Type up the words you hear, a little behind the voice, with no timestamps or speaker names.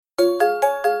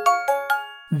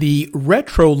The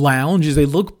Retro Lounge is a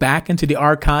look back into the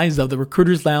archives of the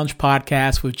Recruiters Lounge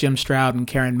podcast with Jim Stroud and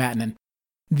Karen Mattinen.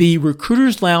 The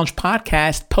Recruiters Lounge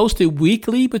podcast posted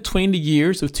weekly between the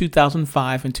years of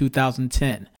 2005 and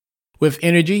 2010. With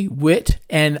energy, wit,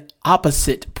 and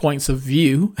opposite points of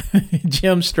view,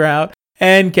 Jim Stroud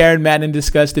and Karen Mattinen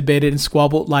discussed, debated, and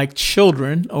squabbled like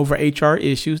children over HR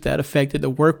issues that affected the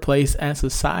workplace and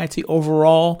society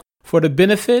overall for the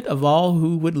benefit of all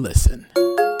who would listen.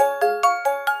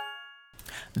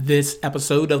 This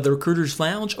episode of the Recruiters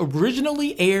Lounge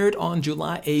originally aired on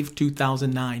July 8th,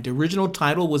 2009. The original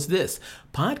title was this: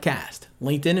 Podcast,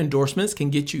 LinkedIn Endorsements Can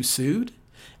Get You Sued.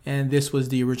 And this was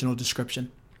the original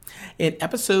description. In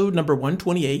episode number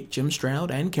 128, Jim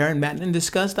Stroud and Karen Mattinen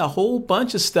discussed a whole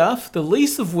bunch of stuff, the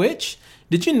least of which,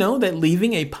 did you know that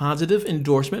leaving a positive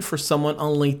endorsement for someone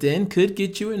on LinkedIn could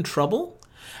get you in trouble?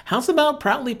 How's about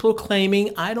proudly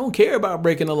proclaiming, I don't care about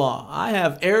breaking the law. I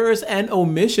have errors and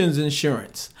omissions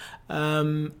insurance.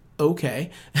 Okay.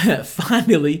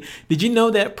 Finally, did you know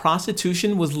that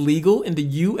prostitution was legal in the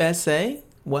USA?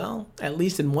 Well, at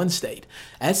least in one state.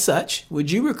 As such, would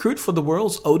you recruit for the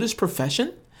world's oldest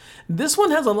profession? This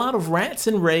one has a lot of rants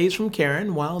and raves from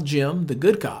Karen, while Jim, the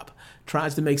good cop,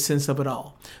 tries to make sense of it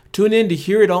all. Tune in to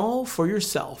hear it all for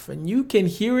yourself, and you can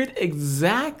hear it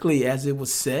exactly as it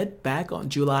was said back on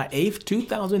July 8th,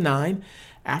 2009,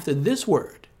 after this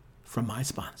word from my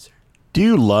sponsor. Do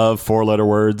you love four-letter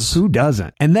words? Who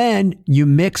doesn't? And then you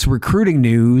mix recruiting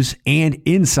news and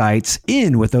insights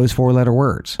in with those four-letter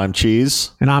words. I'm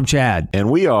Cheese. And I'm Chad.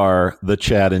 And we are the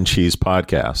Chad and Cheese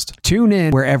Podcast. Tune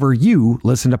in wherever you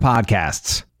listen to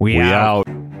podcasts. We out.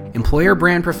 Employer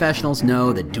brand professionals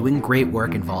know that doing great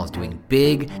work involves doing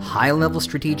big, high-level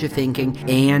strategic thinking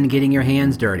and getting your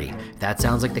hands dirty. If that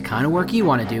sounds like the kind of work you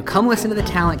want to do, come listen to the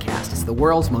Talent Cast. It's the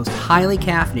world's most highly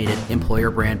caffeinated employer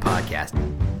brand podcast.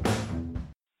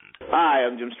 Hi,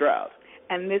 I'm Jim Stroud.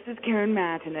 And this is Karen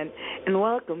Mattinen, and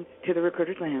welcome to the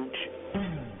Recruiters Lounge.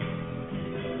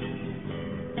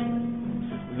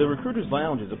 The Recruiters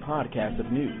Lounge is a podcast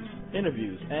of news,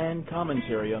 interviews, and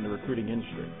commentary on the recruiting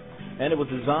industry, and it was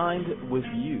designed with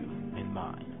you in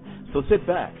mind. So sit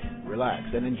back, relax,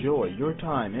 and enjoy your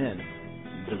time in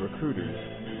the Recruiters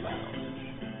Lounge.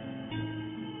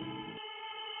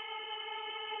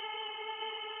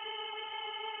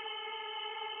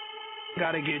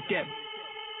 Gotta get dip.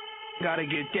 Gotta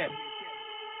get dip.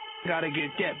 Gotta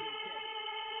get dip.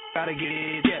 Gotta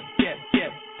get dip, dip,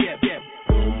 dip, dip, dip.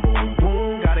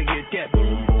 Gotta get dip.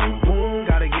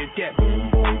 Gotta get dip.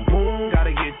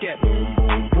 Gotta get dip.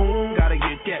 Gotta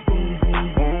get dip.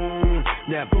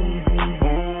 Dip.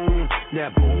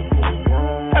 Dip.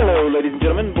 Hello, ladies and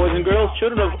gentlemen, boys and girls,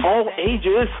 children of all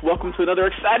ages. Welcome to another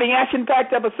exciting,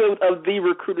 action-packed episode of the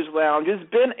Recruiters Lounge. It's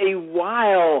been a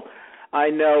while. I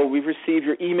know we've received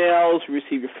your emails, we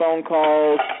received your phone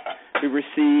calls, we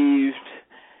received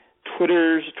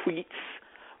Twitters, tweets.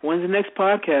 When's the next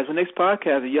podcast? The next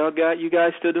podcast? Are you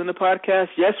guys still doing the podcast?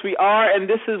 Yes, we are, and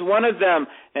this is one of them.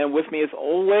 And with me as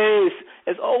always,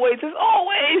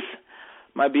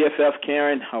 my BFF,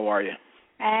 Karen. How are you?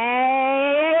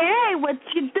 Hey, what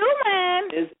you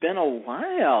doing? It's been a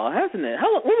while, hasn't it?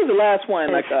 When was the last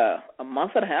one? Like a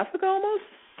month and a half ago almost?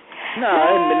 No, it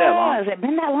hasn't been that long. Has it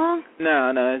been that long?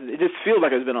 No, it just feels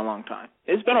like it's been a long time.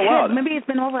 It's been a while. Maybe it's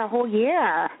been over a whole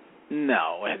year.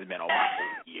 No, it hasn't been over a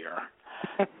whole year.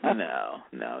 No.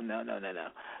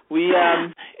 We,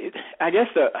 I guess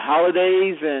the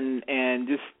holidays and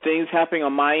just things happening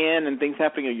on my end and things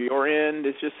happening on your end,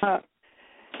 it's just...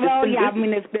 Well, yeah, I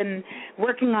mean, it's been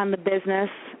working on the business,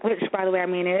 which, by the way, I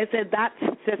mean, that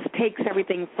just takes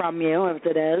everything from you, if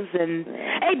it is. And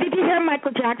hey, did you hear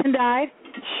Michael Jackson died?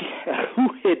 Who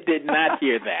did not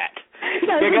hear that?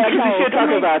 No, we should talk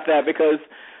about that because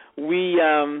we,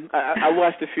 I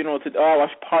watched the funeral today. Oh, I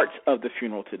watched parts of the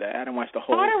funeral today. I didn't watch the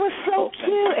whole. Oh, it was so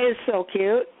cute. It's so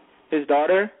cute. His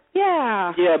daughter?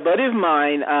 Yeah. Yeah, a buddy of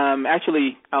mine,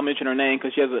 actually, I'll mention her name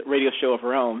because she has a radio show of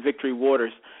her own, Victory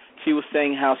Waters. She was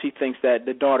saying how she thinks that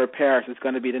the daughter Paris is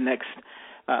going to be the next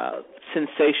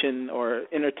sensation or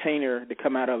entertainer to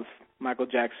come out of Michael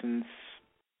Jackson's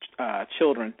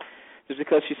children, just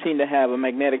because she seemed to have a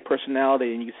magnetic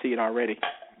personality, and you can see it already,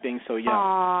 being so young.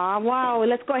 Aw, wow.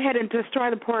 Let's go ahead and destroy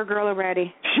the poor girl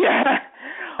already. Yeah.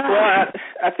 Well,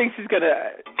 I think she's going to...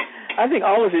 I think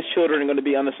all of his children are going to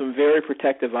be under some very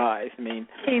protective eyes. I mean...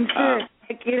 Sure.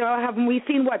 Haven't we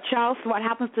seen what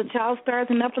happens to child stars?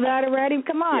 Enough of that already?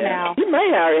 Come on now. He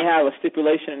may already have a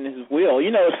stipulation in his will.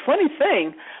 You know, it's a funny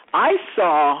thing. I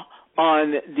saw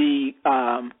on the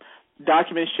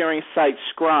document sharing site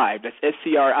Scribd, that's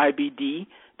SCRIBD,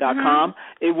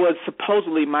 It was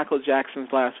supposedly Michael Jackson's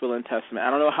last will and testament. I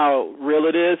don't know how real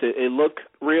it is. It looked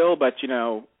real, but, you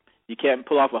know, you can't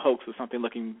pull off a hoax with something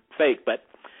looking fake. But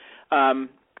there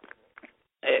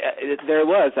it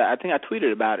was. I think I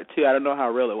tweeted about it, too. I don't know how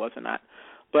real it was or not.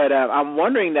 But I'm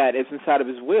wondering that if inside of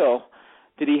his will,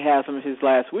 did he have some of his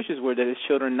last wishes were that his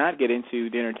children not get into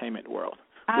the entertainment world,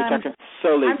 which I can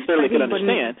certainly can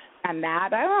understand. And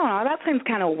that, I don't know, that seems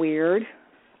kind of weird.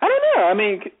 I don't know. I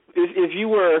mean, if you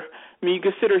were, you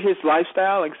consider his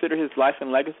lifestyle and consider his life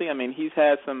and legacy. I mean, he's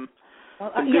had some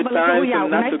good times and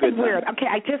not so good times. Weird. Okay,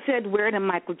 I just said weird and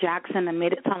Michael Jackson and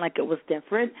made it sound like it was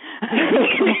different.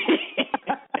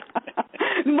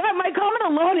 My comment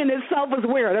alone in itself was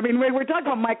weird. I mean, we're talking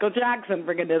about Michael Jackson,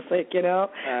 for goodness sake, you know.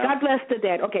 God bless the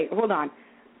dead. Okay, hold on.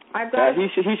 I've got. He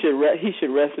should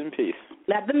rest in peace.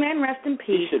 Let the man rest in peace.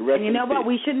 He should rest and you know in what? peace.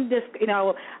 We shouldn't just, you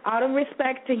know, out of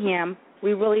respect to him,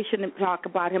 we really shouldn't talk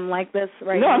about him like this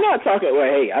right now. No, I'm not talking. Well,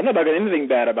 hey, I'm not talking anything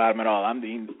bad about him at all.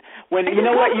 You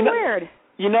know what? Weird.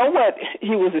 You know what? He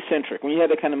was eccentric. When you have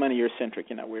that kind of money, you're eccentric.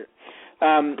 You're not weird.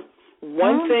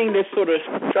 One thing that sort of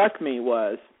struck me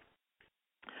was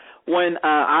when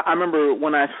I remember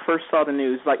when I first saw the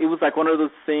news. Like it was like one of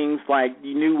those things like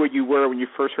you knew where you were when you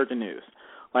first heard the news.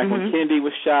 Like when Kennedy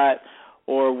was shot,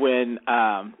 or when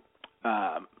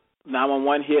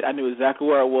 911 hit, I knew exactly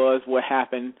where I was, what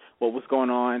happened, what was going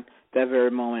on. That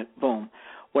very moment, boom.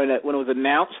 When it was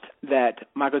announced that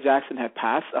Michael Jackson had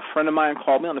passed, a friend of mine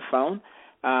called me on the phone.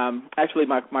 Actually,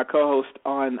 my co-host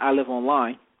on I Live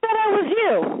Online. That was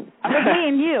you. It was me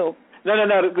and you. No,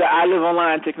 the I Live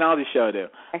Online technology show, dude.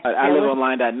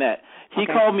 ILiveOnline.net. He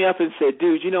called me up and said,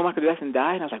 dude, you know Michael Jackson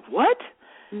died? And I was like, what?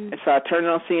 And so I turned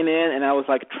on CNN, and I was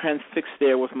like transfixed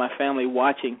there with my family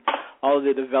watching all of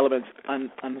the developments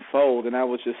unfold, and I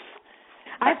was just,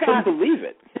 I couldn't believe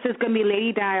it. This is going to be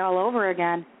Lady Di all over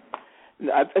again.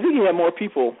 I think he had more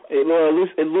people. Or at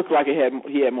least it looked like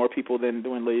he had more people than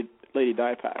when Lady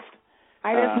Di passed.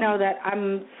 I just know that,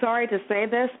 I'm sorry to say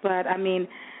this, but I mean,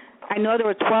 I know there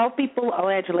were 12 people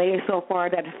allegedly so far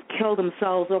that have killed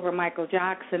themselves over Michael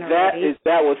Jackson already.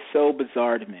 That was so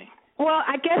bizarre to me. Well,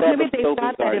 I guess maybe they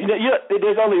thought that.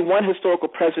 There's only one historical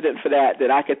precedent for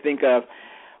that I could think of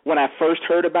when I first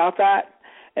heard about that,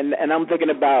 and I'm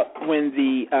thinking about when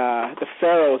the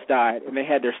pharaohs died and they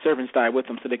had their servants die with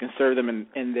them so they can serve them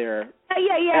in their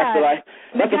afterlife.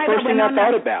 That's the first thing I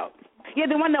thought about. Yeah,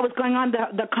 the one that was going on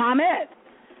the comet.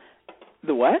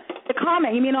 The what? The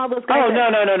comet. You mean all those guys? Oh no.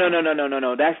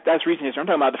 That's recent history. I'm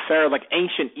talking about the pharaoh, like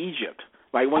ancient Egypt,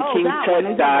 like when King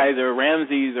Tut dies or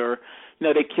Ramses or.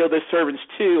 No, they killed their servants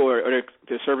too, or their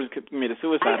servants committed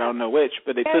suicide. I don't know which,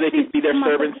 but so they could be their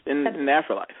servants in the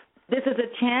afterlife. This is a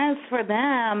chance for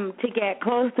them to get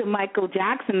close to Michael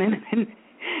Jackson, and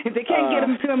if they can't get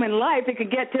him to him in life, they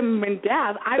could get to him in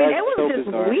death. I mean, it was just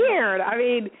bizarre. Weird. I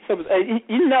mean,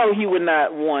 you know, he would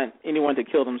not want anyone to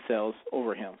kill themselves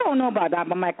over him. I don't know about that,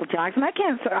 but Michael Jackson, I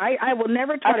can't. I will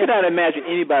never try. I could not imagine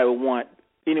anybody would want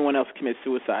anyone else to commit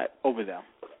suicide over them.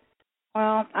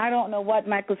 Well, I don't know what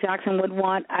Michael Jackson would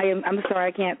want. I'm sorry,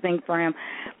 I can't think for him.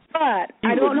 But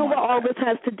I don't know what all this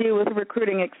has to do with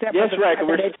recruiting, except for the fact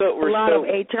that we're a lot of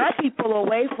HR people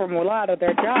away from a lot of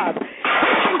their jobs.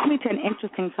 That brings me to an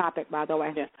interesting topic, by the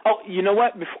way. Yeah. Oh, you know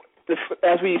what?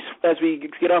 As we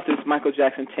get off this Michael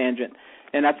Jackson tangent,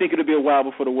 and I think it'll be a while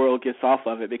before the world gets off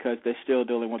of it because they're still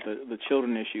dealing with the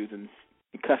children issues and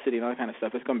custody and all that kind of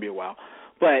stuff. It's going to be a while.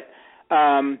 But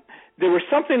there was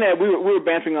something that we were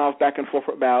bantering off back and forth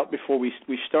about before we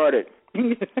started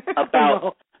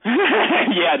about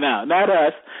not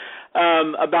us,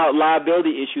 about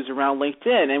liability issues around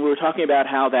LinkedIn, and we were talking about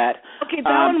how that. Okay, that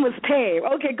one was tame.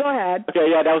 Okay, go ahead. Okay,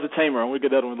 yeah, that was a tamer one. We'll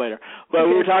get that one later. But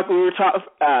we were talking.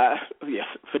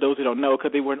 For those who don't know,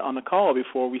 because they weren't on the call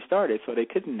before we started, so they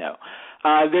couldn't know.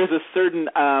 There's a certain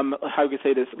how you could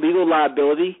say this legal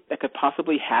liability that could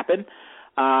possibly happen.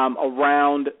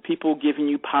 Around people giving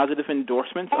you positive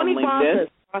endorsements on LinkedIn.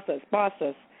 Bosses.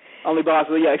 Only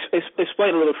bosses. Yeah,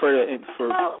 explain a little further.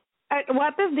 Well,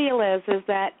 what this deal is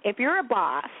that if you're a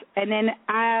boss and then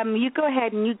you go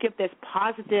ahead and you give this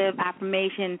positive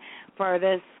affirmation for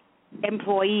this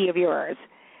employee of yours,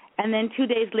 and then 2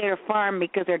 days later fire them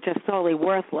because they're just totally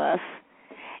worthless,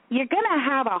 you're going to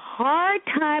have a hard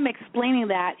time explaining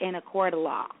that in a court of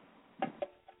law.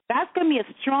 That's going to be a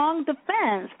strong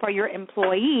defense for your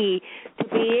employee to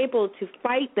be able to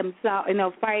fight themselves,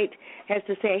 fight has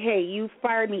to say, hey, you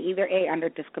fired me either under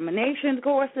discrimination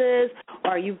courses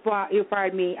or you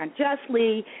fired me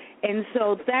unjustly. And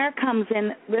so there comes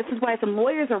in, this is why some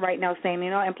lawyers are right now saying,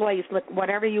 employees, look,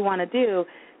 whatever you want to do,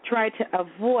 try to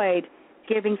avoid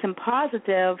giving some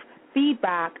positive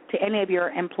feedback to any of your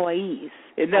employees.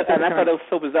 And I thought that was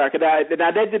so bizarre.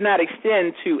 Now, that did not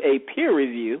extend to a peer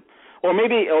review, or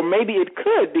maybe it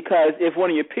could, because if one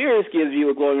of your peers gives you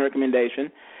a glowing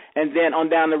recommendation, and then on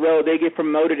down the road they get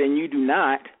promoted and you do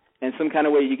not, and some kind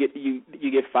of way you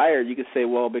get fired, you could say,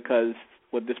 well, because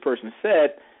what this person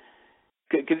said.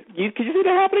 Could you see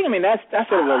that happening? I mean, that's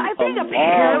sort of I think a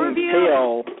peer review.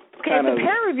 Tail Okay, if the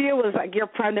peer review was like your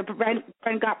friend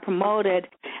got promoted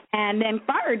and then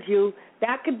fired you,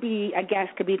 that could be, I guess,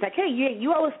 like, hey,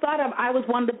 you always thought I was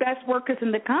one of the best workers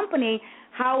in the company.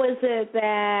 How is it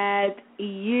that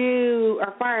you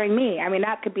are firing me? I mean,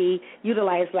 that could be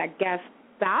utilized, I guess,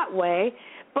 that way.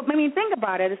 But, I mean, think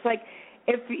about it. It's like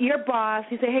if your boss,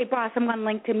 you say, hey, boss, I'm on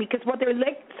LinkedIn, because what they're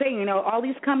saying, all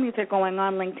these companies are going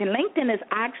on LinkedIn. LinkedIn is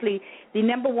actually the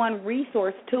number one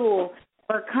resource tool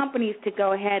for companies to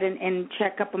go ahead and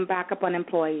check up and back up on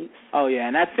employees. Oh yeah,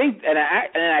 and I think, and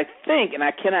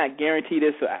I cannot guarantee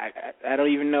this. So I don't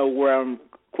even know where I'm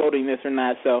quoting this or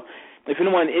not. So if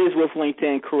anyone is with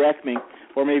LinkedIn, correct me,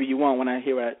 or maybe you won't when I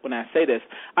say this.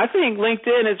 I think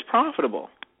LinkedIn is profitable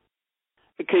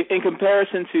in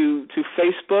comparison to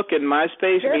Facebook and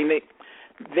MySpace. Sure. I mean,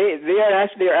 they are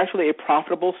actually a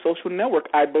profitable social network,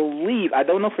 I believe. I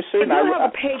don't know for certain. They do have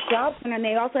a paid job, and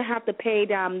they also have the paid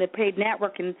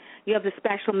network, and you have the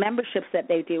special memberships that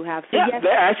they do have. So yeah, yes,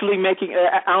 they're actually making.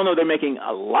 I don't know, they're making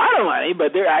a lot of money,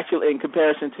 but they're actually, in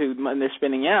comparison to when they're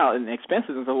spending out and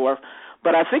expenses and so forth.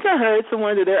 But I think I heard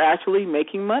somewhere that they're actually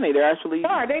making money. They're actually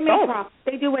they make profit.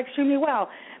 They do extremely well.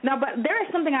 Now, but there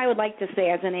is something I would like to say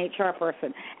as an HR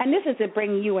person, and this is to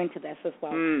bring you into this as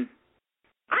well.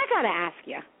 I got to ask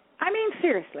you. I mean,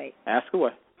 seriously. Ask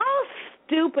away. How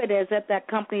stupid is it that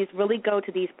companies really go to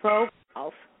these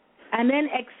profiles and then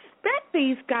expect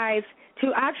these guys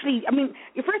to actually, I mean,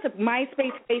 first of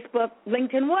MySpace, Facebook,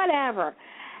 LinkedIn, whatever,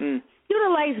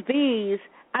 utilize these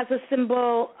as a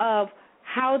symbol of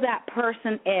how that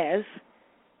person is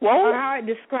or how it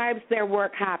describes their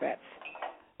work habits.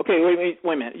 Okay, wait a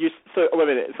minute. So I'm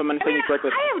understanding you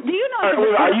correctly. Do you know?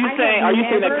 Are you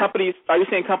saying that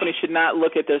companies should not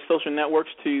look at their social networks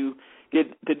to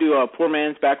do a poor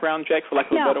man's background check, for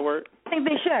lack of a better word? I think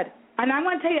they should. And I'm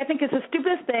going to tell you, I think it's the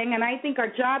stupidest thing, and I think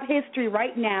our job history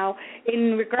right now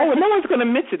in regards. No one's going to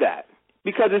admit to that,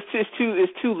 because it's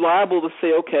too liable to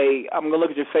say, okay, I'm going to look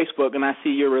at your Facebook and I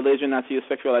see your religion, I see your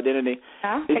sexual identity.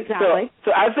 Yeah, exactly.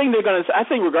 So I think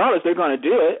regardless they're going to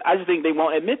do it. I just think they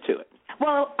won't admit to it.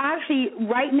 Well, actually,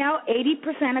 right now,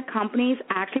 80% of companies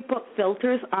actually put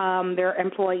filters on their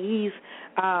employees'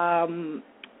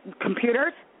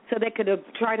 computers, so they could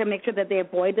try to make sure that they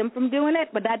avoid them from doing it.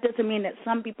 But that doesn't mean that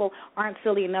some people aren't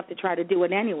silly enough to try to do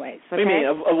it anyways. Okay? What do you mean,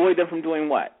 avoid them from doing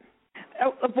what?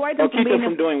 Avoid them keep them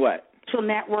from doing what? Social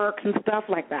networks and stuff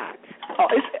like that. Oh,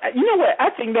 you know what? I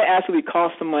think that actually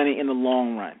costs some money in the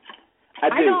long run. I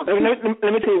do.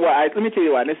 Let me tell you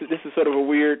why. This is sort of a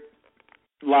weird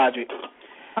logic.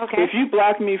 Okay. So if you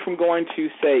block me from going to,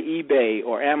 say, eBay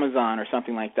or Amazon or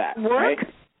something like that, work? Right?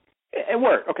 At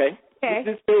work, okay. Okay.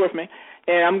 Just stay with me.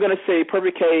 And I'm going to say,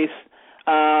 perfect case,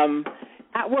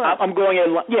 at work. I'm going at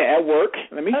work.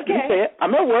 Let me say it.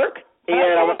 I'm at work,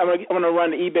 and I'm going to run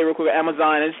the eBay real quick at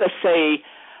Amazon, and let's say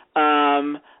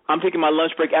I'm taking my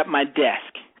lunch break at my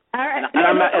desk. All right.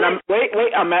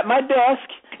 I'm at my desk.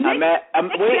 I'm at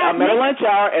a lunch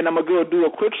hour, and I'm gonna go do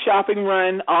a quick shopping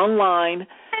run online.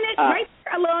 And it's right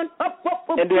there alone.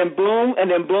 And then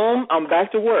boom, I'm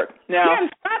back to work. Now,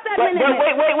 stop that but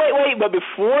wait. But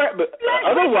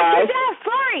otherwise,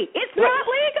 sorry, it's not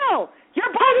legal. Your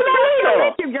boss is not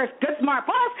legal. If you're a good smart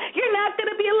boss, you're not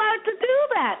going to be allowed to do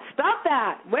that. Stop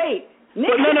that. Wait.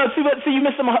 But no. See, you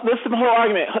missed some whole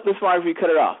argument. This is why we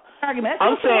cut it off. I'm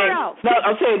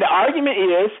saying the argument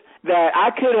is that I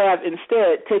could have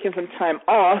instead taken some time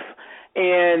off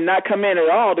and not come in at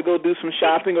all to go do some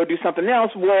shopping or do something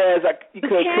else, whereas you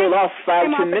could have pulled off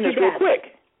 5-10 minutes real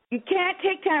quick. You can't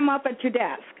take time off at your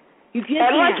desk.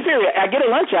 At lunch period. I get a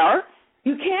lunch hour.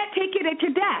 You can't take it at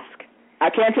your desk. I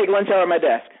can't take lunch hour at my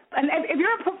desk. And if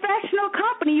you're a professional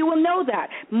company, you will know that.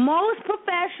 Most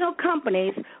professional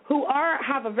companies who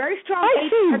have a very strong... I've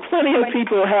seen plenty of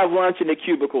people have lunch in the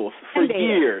cubicles for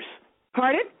years.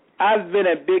 Pardon? I've been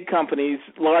at big companies,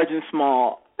 large and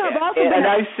small, and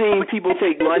I've seen people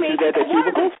take lunches at their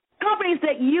cubicles. Companies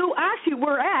that you actually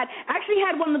were at actually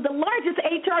had one of the largest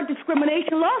HR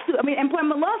discrimination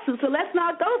employment lawsuits, so let's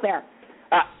not go there.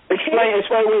 Explain.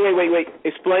 Wait.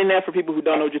 Explain that for people who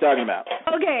don't know what you're talking about.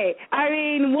 Okay. I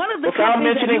mean, one of the without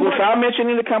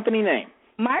mentioning the company name.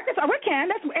 Microsoft, we can.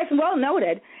 It's well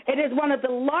noted. It is one of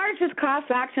the largest class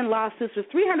action lawsuits with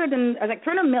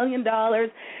 $300 million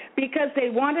because they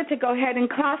wanted to go ahead and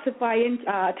classify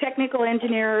technical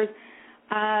engineers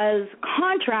as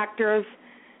contractors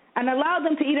and allow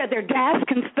them to eat at their desk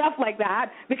and stuff like that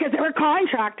because they were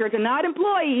contractors and not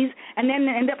employees, and then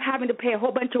end up having to pay a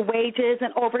whole bunch of wages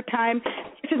and overtime,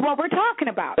 which is what we're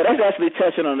talking about. But that's actually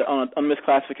touching on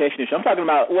misclassification issue. I'm talking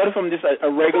about what if I'm just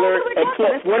a regular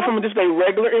what if I'm just a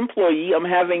regular employee? I'm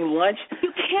having lunch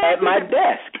at my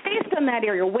desk. Based on that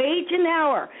area, wage and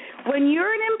hour. When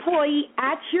you're an employee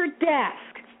at your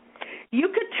desk, you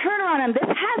could turn around, and this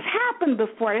has happened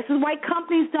before. This is why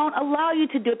companies don't allow you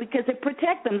to do it, because they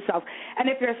protect themselves. And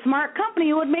if you're a smart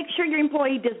company, you would make sure your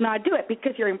employee does not do it,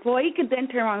 because your employee could then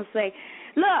turn around and say,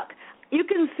 look, you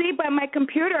can see by my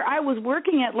computer I was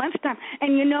working at lunchtime,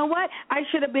 and you know what? I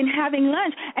should have been having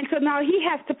lunch, and so now he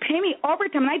has to pay me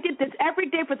overtime. And I did this every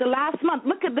day for the last month.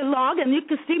 Look at the log, and you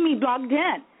can see me logged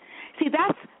in. See,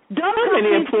 that's dumb. How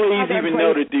many employees even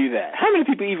know to do that? How many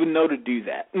people even know to do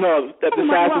that? No,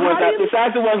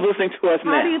 besides the ones listening to us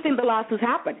now. How do you think the lawsuits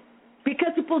happen?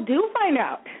 Because people do find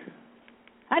out.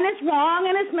 And it's wrong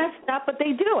and it's messed up, but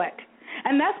they do it.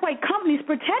 And that's why companies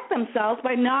protect themselves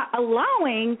by not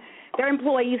allowing their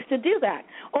employees to do that.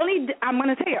 Only, I'm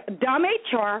going to tell you, dumb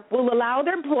HR will allow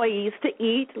their employees to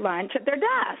eat lunch at their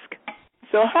desk.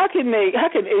 So how can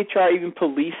HR even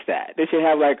police that? They should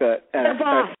have like a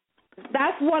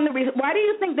That's one of the reasons. Why do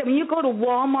you think that when you go to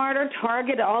Walmart or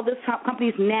Target, all these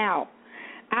companies now,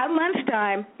 at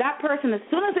lunchtime, that person, as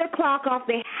soon as they clock off,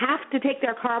 they have to take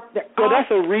their car. Well,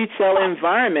 that's a retail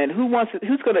environment. Who's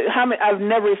going to? I've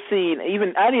never seen I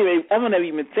don't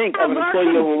even think of an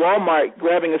employee of Walmart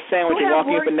grabbing a sandwich and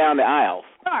walking up and down the aisles.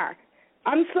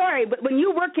 I'm sorry, but when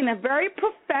you work in a very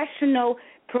professional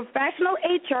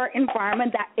HR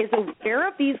environment that is aware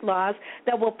of these laws,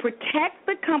 that will protect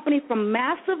the company from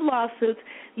massive lawsuits,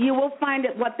 you will find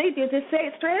that what they do is they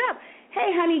say it straight up. Hey,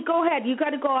 honey, go ahead. You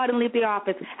got to go out and leave the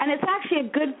office. And it's actually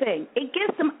a good thing. It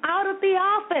gets them out of the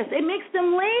office. It makes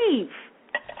them leave.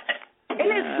 And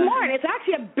it's smart. It's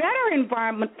actually a better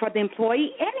environment for the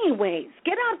employee anyways.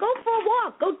 Get out. Go for a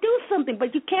walk. Go do something.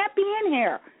 But you can't be in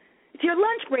here. It's your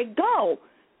lunch break. Go.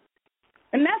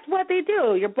 And that's what they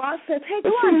do. Your boss says, hey,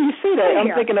 go on. You see that?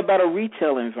 I'm thinking about a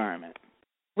retail environment.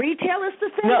 Retail is the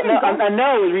same thing. I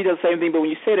know retail is the same thing, but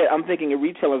when you say that, I'm thinking a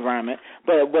retail environment.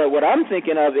 But what I'm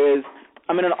thinking of is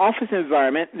I'm in an office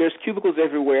environment. There's cubicles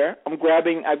everywhere. I grab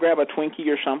a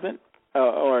Twinkie or something,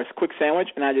 or a quick sandwich,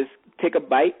 and I just take a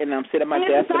bite, and I'm sitting at my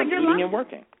desk and I'm eating and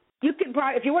working. You could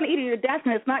probably, if you want to eat at your desk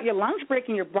and it's not your lunch break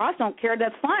and your boss don't care,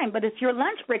 that's fine. But it's your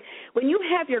lunch break. When you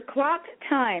have your clock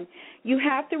time, you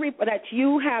have to that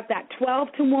you have that 12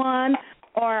 to 1,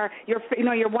 or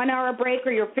your 1 hour break,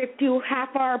 or your 50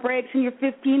 half-hour breaks and your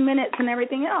 15 minutes and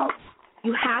everything else.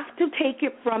 You have to take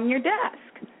it from your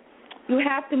desk. You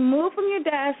have to move from your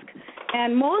desk,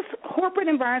 and most corporate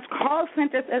environments, call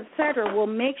centers, et cetera, will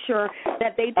make sure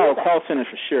that they do that. Oh, call centers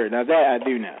for sure. Now, that I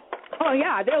do know. Oh,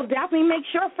 yeah, they'll definitely make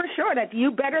sure for sure that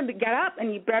you better get up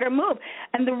and you better move.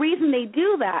 And the reason they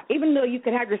do that, even though you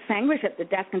could have your sandwich at the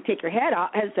desk and take your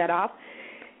headset off,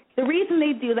 the reason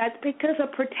they do that is because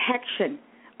of protection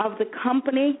of the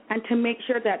company and to make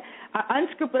sure that an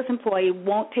unscrupulous employee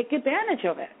won't take advantage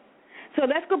of it. So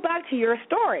let's go back to your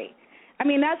story. I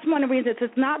mean, that's one of the reasons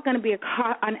it's not going to be an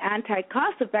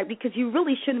anti-cost effect, because you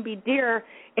really shouldn't be there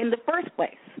in the first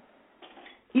place.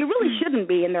 You really shouldn't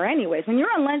be in there anyways. When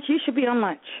you're on lunch, you should be on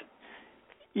lunch.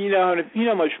 You know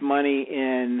how much money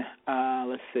in,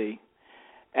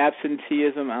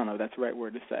 absenteeism, I don't know if that's the right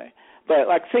word to say, but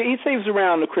like say he saves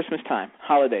around the Christmas time,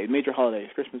 major holidays,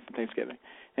 Christmas and Thanksgiving.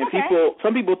 And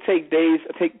some people take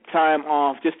time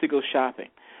off just to go shopping.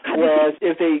 Whereas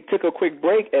if they took a quick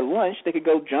break at lunch, they could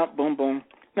go jump, boom, boom.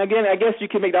 Now again, I guess you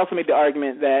can also make the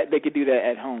argument that they could do that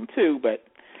at home too, but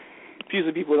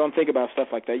usually people don't think about stuff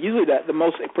like that. Usually the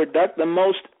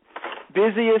most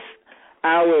busiest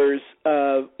hours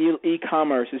of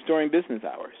e-commerce is during business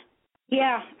hours.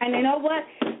 Yeah, and you know what?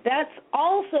 That's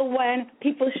also when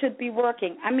people should be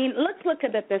working. I mean, let's look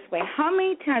at it this way. How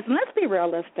many times, and let's be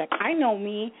realistic, I know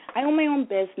me, I own my own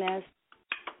business,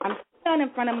 I'm sitting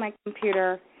in front of my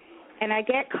computer, and I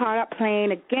get caught up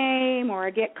playing a game, or I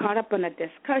get caught up in a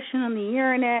discussion on the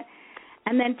internet,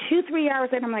 and then 2-3 hours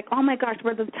later, I'm like, oh my gosh,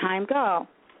 where does time go?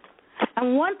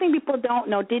 And one thing people don't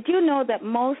know, did you know that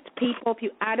most people, if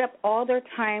you add up all their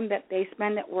time that they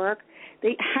spend at work,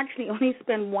 they actually only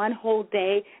spend one whole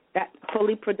day that's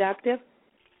fully productive?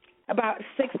 About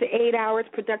 6 to 8 hours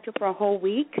productive for a whole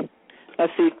week?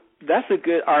 See, that's a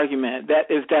good argument. That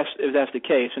if that's the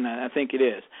case, and I think it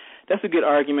is, that's a good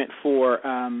argument for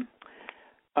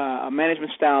a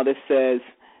management style that says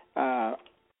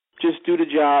just do the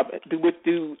job,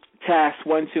 do tasks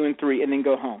 1, 2, and 3, and then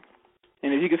go home.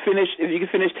 And if you can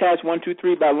finish tasks 1, 2,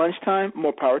 3 by lunchtime,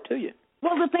 more power to you.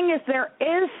 Well, the thing is, there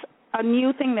is a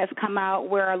new thing that's come out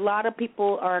where a lot of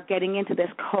people are getting into this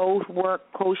co-work,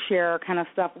 co-share kind of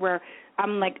stuff where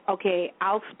I'm like, okay,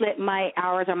 I'll split my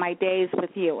hours or my days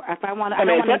with you. If I want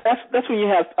to, that's when you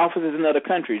have offices in other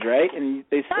countries, right? And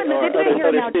they say or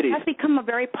other cities. That's become a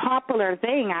very popular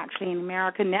thing actually in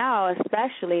America now,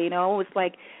 especially. It's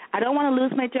like I don't want to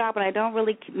lose my job, and I don't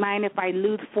really mind if I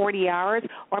lose 40 hours,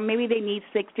 or maybe they need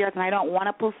 60 hours, and I don't want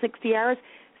to pull 60 hours.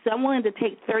 So I'm willing to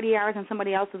take 30 hours, and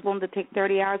somebody else is willing to take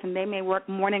 30 hours, and they may work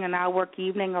morning and I'll work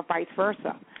evening, or vice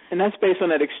versa. And that's based on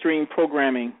that extreme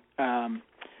programming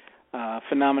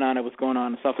phenomenon that was going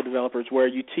on in software developers, where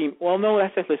you team. Well, no,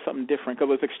 that's actually something different. Because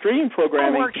with extreme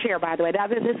programming, work share, by the way.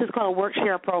 This is called a work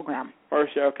share program. Work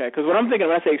share, okay. Because what I'm thinking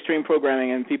when I say extreme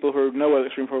programming, and people who know what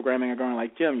extreme programming are going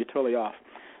like, Jim, you're totally off.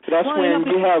 So that's when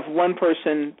you have one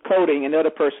person coding and the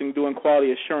other person doing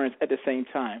quality assurance at the same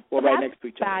time, or right next to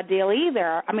each other. That's not a bad deal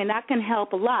either. I mean, that can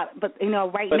help a lot. But right now,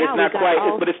 it's not quite.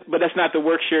 But that's not the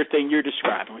work share thing you're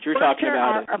describing. What you're talking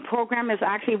about. Our program is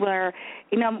actually where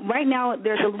right now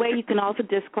there's a way you can also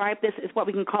describe this is what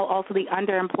we can call also the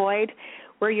underemployed,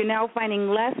 where you're now finding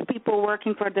less people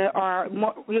working for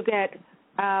you get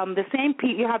the same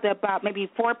people. You have about maybe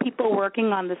 4 people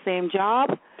working on the same job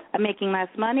and making less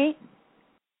money.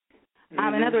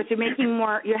 In other words, you're making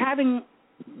more.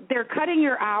 They're cutting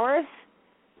your hours,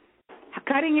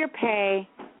 cutting your pay,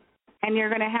 and you're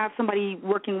going to have somebody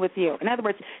working with you. In other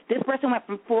words, this person went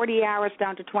from 40 hours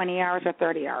down to 20 hours or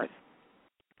 30 hours.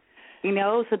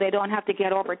 So they don't have to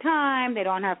get overtime. They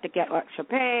don't have to get extra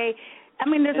pay. I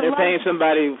mean, they're paying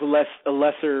somebody with a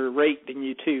lesser rate than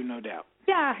you too, no doubt.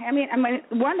 Yeah, I mean,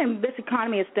 one thing this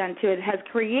economy has done too, it has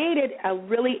created a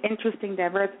really interesting,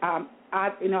 diverse,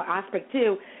 aspect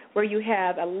too, where you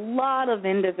have a lot of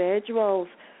individuals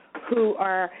who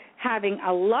are having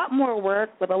a lot more work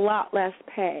with a lot less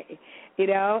pay.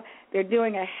 They're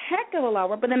doing a heck of a lot of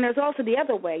work, but then there's also the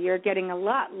other way. You're getting a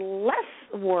lot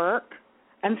less work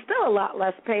and still a lot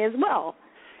less pay as well.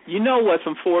 You know what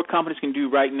some Ford companies can do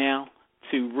right now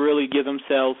to really give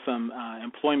themselves some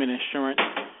employment insurance?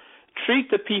 Treat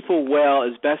the people well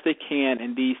as best they can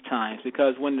in these times,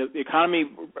 because when the economy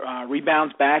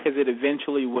rebounds back, as it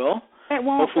eventually will, it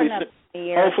won't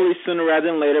hopefully sooner rather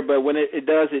than later, but when it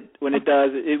does,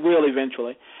 it will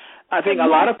eventually. I think a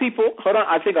lot of people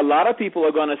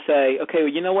are going to say, okay,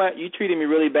 well, you know what? You treated me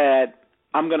really bad.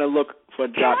 I'm going to look for a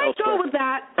job elsewhere. Can I go with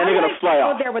that? And they're going to fly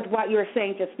off. Go there with what you were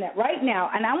saying just now, right now,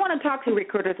 and I want to talk to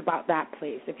recruiters about that,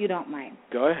 please, if you don't mind.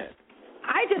 Go ahead.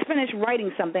 I just finished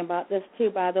writing something about this, too,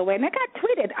 by the way, and it got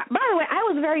tweeted. By the way, I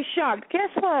was very shocked.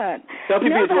 Guess what? Tell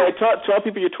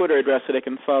people your Twitter address so they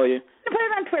can follow you. Put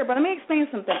it on Twitter, but let me explain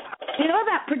something. You know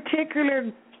that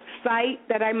particular site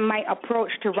that I might approach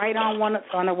to write on one that's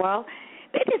on a wall?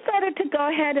 They decided to go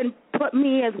ahead and put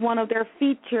me as one of their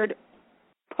featured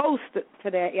posts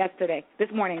this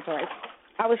morning, sorry.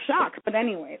 I was shocked, but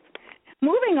anyways.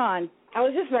 Moving on. I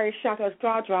was just very shocked. I was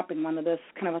jaw-dropping one of this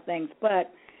kind of things,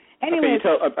 but... Anyway,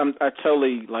 I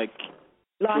totally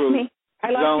lost me.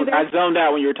 I zoned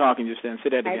out when you were talking just then.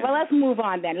 Say that again. Right, well, let's move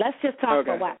on then. Let's just talk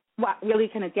about what really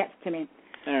kind of gets to me.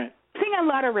 All right. I've seen a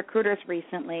lot of recruiters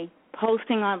recently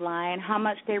posting online how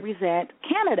much they resent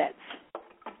candidates,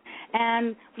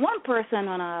 and one person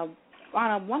on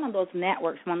one of those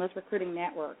networks, one of those recruiting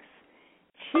networks,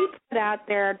 she put out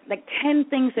there like 10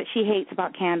 things that she hates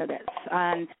about candidates,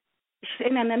 and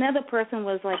then another person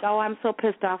was like, oh, I'm so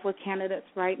pissed off with candidates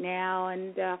right now.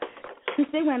 And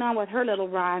she went on with her little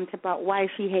rant about why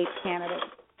she hates candidates.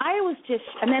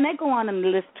 And then I go on and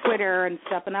list Twitter and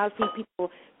stuff, and I'll see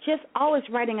people just always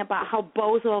writing about how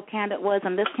bozo a candidate was,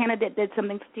 and this candidate did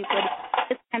something stupid,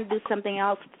 this candidate did something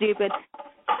else stupid.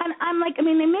 And I'm like, I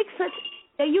mean, they make such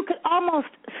that you could almost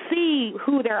see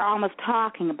who they're almost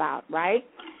talking about, right?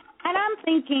 And I'm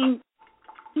thinking,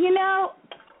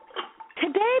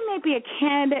 today may be a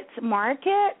candidate's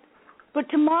market, but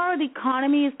tomorrow the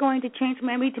economy is going to change.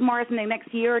 Maybe tomorrow's in the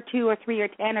next year or 2 or 3 or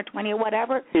 10 or 20 or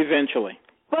whatever. Eventually.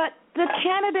 But the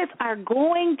candidates are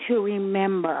going to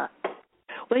remember.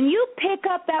 When you pick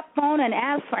up that phone and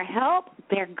ask for help,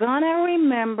 they're going to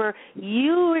remember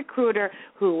you, recruiter,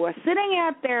 who was sitting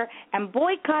out there and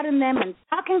boycotting them and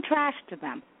talking trash to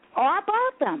them or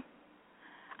about them.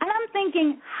 And I'm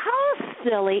thinking, how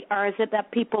silly is it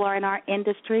that people are in our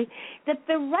industry that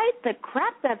they write the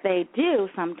crap that they do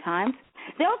sometimes.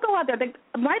 They'll go out there.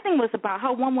 My thing was about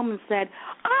how one woman said,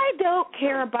 I don't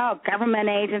care about government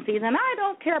agencies, and I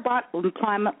don't care about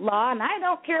employment law, and I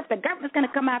don't care if the government's going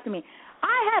to come after me.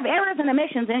 I have errors and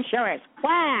omissions insurance.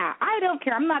 Wow, I don't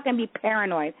care. I'm not going to be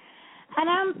paranoid. And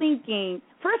I'm thinking,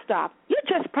 first off, you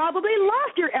just probably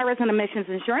lost your errors and omissions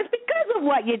insurance because of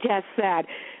what you just said.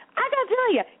 I got to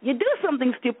tell you, you do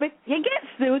something stupid, you get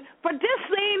sued for just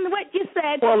saying what you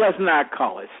said. Well, let's not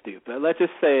call it stupid. Let's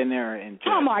just say an error in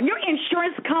judgment. Come on, your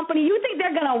insurance company, you think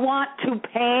they're going to want to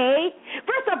pay?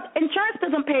 First off, insurance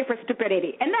doesn't pay for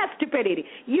stupidity, and that's stupidity.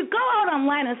 You go out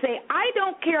online and say, I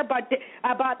don't care about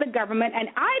the government, and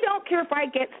I don't care if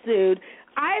I get sued.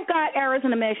 I've got errors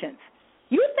and omissions.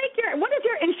 You think what is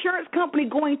your insurance company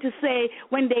going to say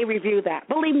when they review that?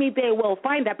 Believe me, they will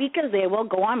find that because they will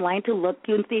go online to look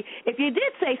and see if you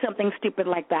did say something stupid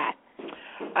like that.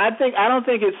 I don't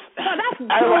think it's. No, that's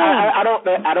dumb. I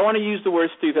don't want to use the word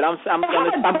stupid. I'm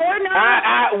going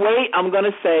to wait. I'm going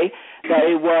to say that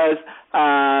it was.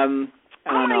 I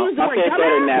don't know. I'll say it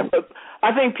better than that. But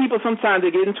I think people sometimes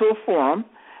they get into a forum.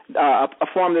 A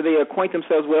forum that they acquaint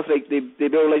themselves with, they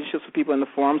build relationships with people in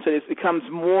the forum, so it becomes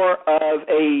more of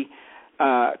a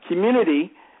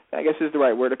community. I guess is the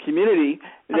right word, a community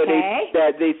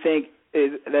that they think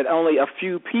is that only a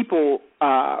few people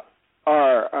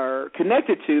are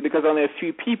connected to because only a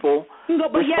few people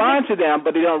respond to them,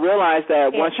 but they don't realize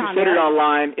that once you set it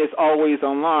online, it's always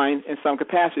online in some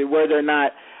capacity, whether or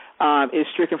not is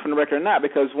stricken from the record or not,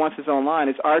 because once it's online,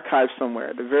 it's archived somewhere.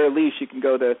 At the very least, you can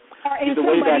go to the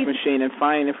Wayback Machine and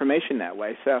find information that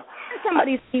way. So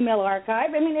somebody's email archive.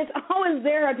 I mean, it's always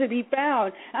there to be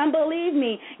found. And believe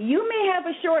me, you may have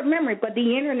a short memory, but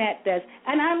the Internet does.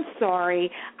 And I'm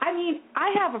sorry. I mean,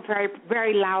 I have a very,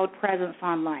 very loud presence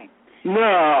online.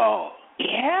 No.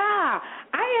 Yeah.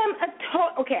 I am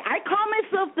okay, I call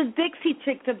myself the Dixie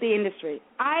Chicks of the industry.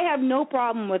 I have no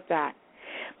problem with that.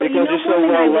 But because you're so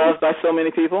well loved by so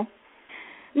many people?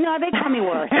 No, they call me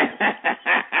worse.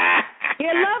 You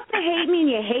love to hate me and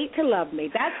you hate to love me.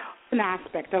 That's an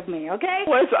aspect of me, okay?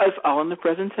 Well, it's all in the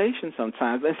presentation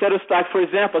sometimes. Instead of, like, for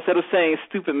example, instead of saying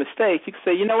stupid mistake, you could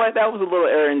say, you know what, that was a little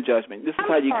error in judgment. This is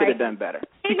how you could have done better.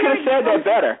 You could have said that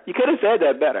better. You could have said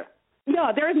that better.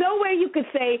 No, there is no way you could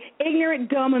say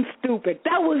ignorant, dumb, and stupid.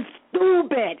 That was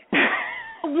stupid.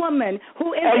 A woman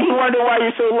who is... And you wonder why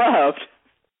you're so loved.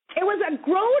 It was a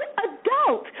grown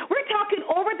adult. We're talking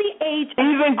over the age.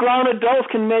 Even grown adults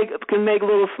can make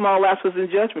little small lapses in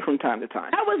judgment from time to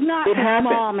time. That was not a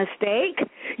small mistake.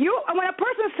 When a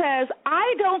person says, I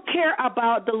don't care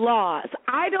about the laws,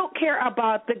 I don't care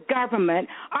about the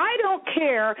government, I don't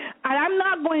care, and I'm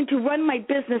not going to run my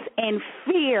business in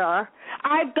fear,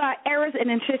 I've got errors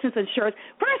and omissions insurance.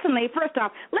 Personally, first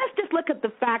off, let's just look at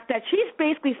the fact that she's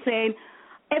basically saying,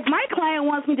 if my client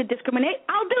wants me to discriminate,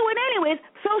 I'll do it anyways,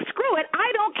 so screw it.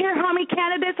 I don't care how many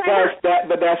candidates I have.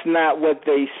 But that's not what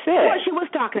they said. What she was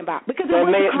talking about. Because you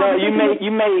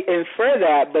may infer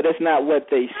that, but it's not what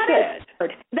they said.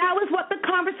 That was what the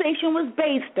conversation was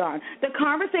based on. The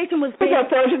conversation was based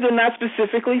on... But person did not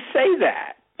specifically say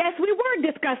that. Yes, we were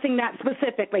discussing that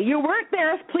specifically. You weren't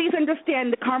there. Please understand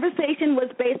the conversation was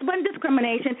based on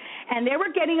discrimination, and they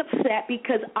were getting upset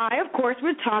because I, of course,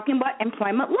 was talking about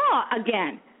employment law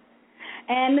again.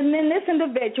 And then this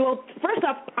individual, first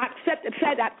off, said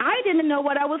that I didn't know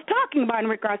what I was talking about in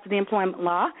regards to the employment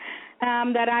law,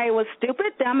 that I was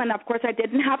stupid, dumb, and, of course, I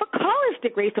didn't have a college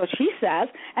degree, so she says.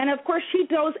 And, of course, she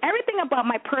knows everything about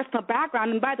my personal background.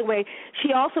 And, by the way,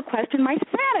 she also questioned my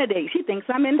sanity. She thinks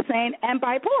I'm insane and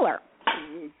bipolar.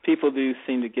 People do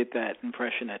seem to get that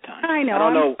impression at times. I know. I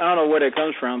don't know where that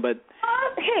comes from, but...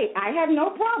 hey, I have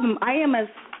no problem. I am as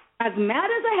mad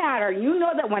as a hatter. You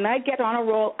know that when I get on a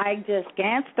roll, I just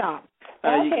can't stop.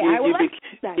 Okay, I will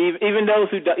that. Even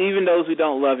those who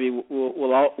don't love you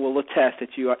will attest that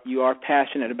you are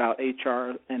passionate about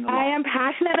HR and the law. I am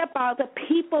passionate about the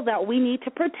people that we need to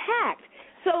protect.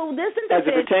 So this as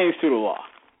it pertains to the law.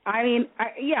 I mean,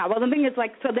 yeah. Well, the thing is,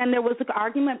 like, so then there was an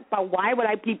argument about why would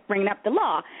I keep bringing up the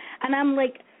law, and I'm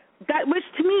like, that, which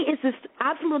to me is just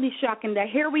absolutely shocking that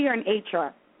here we are in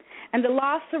HR, and the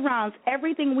law surrounds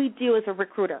everything we do as a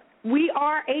recruiter. We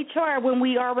are HR when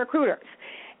we are recruiters.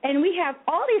 And we have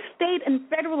all these state and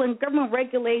federal and government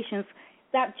regulations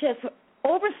that just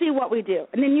oversee what we do.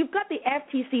 And then you've got the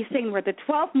FTC saying we're the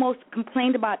 12th most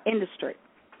complained about industry.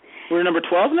 We're number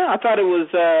 12 now? I thought it was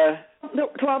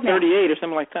 12 now. 38 or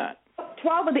something like that.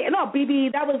 12 of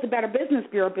BB, that was the Better Business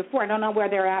Bureau before. I don't know where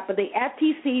they're at, but the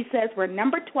FTC says we're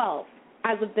number 12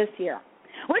 as of this year.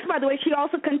 which, by the way, she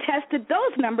also contested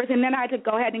those numbers, and then I had to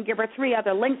go ahead and give her 3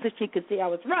 other links so she could see I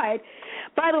was right.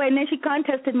 By the way, and then she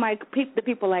contested the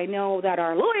people I know that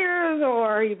are lawyers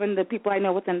or even the people I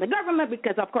know within the government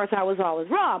because, of course, I was always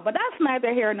wrong. But that's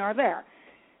neither here nor there.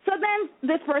 So then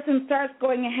this person starts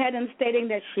going ahead and stating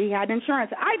that she had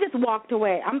insurance. I just walked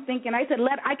away. I'm thinking, I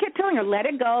kept telling her, let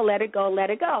it go, let it go, let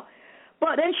it go.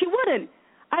 But then she wouldn't.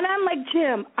 And I'm like,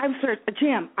 Jim,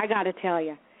 I got to tell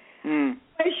you. When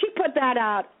she put that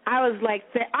out, I was like,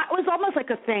 it was almost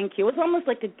like a thank you. It was almost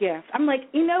like a gift. I'm like,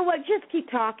 you know what, just keep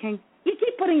talking. You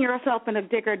keep putting yourself in a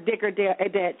ditch,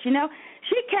 you know.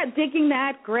 She kept digging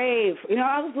that grave. You know,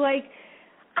 I was like,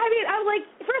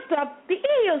 first off, the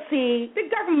EEOC, the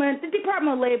government, the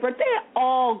Department of Labor, they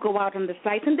all go out on the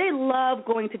sites, and they love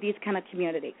going to these kind of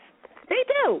communities. They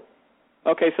do.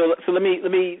 Okay, so let me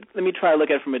try to look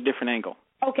at it from a different angle.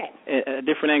 Okay. A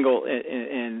different angle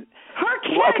in her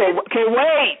kids. Okay,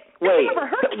 wait. Remember,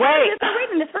 her kids are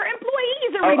reading this. Her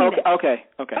employees are reading this. Okay.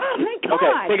 Oh, thank God. Okay,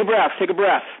 take a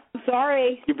breath. I'm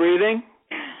sorry. You breathing?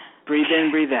 Breathe in,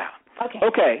 breathe out.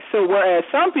 Okay. So whereas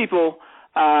some people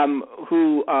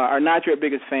who are not your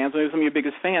biggest fans, or some of your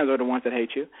biggest fans are the ones that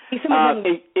hate you. They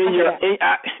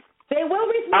will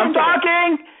respond. I'm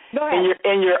talking. Go ahead.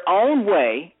 In your own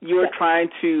way, you're trying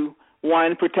to,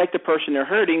 one, protect the person they're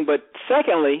hurting, but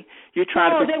secondly, you're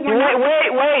trying to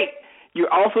wait. You're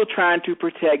also trying to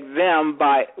protect them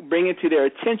by bringing to their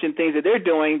attention things that they're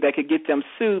doing that could get them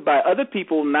sued by other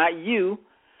people, not you,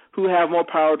 who have more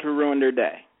power to ruin their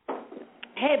day.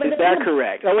 Hey, but is that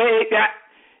correct?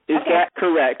 Is that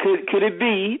correct? Could it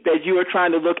be that you are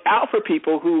trying to look out for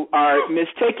people who are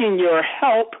mistaking your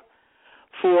help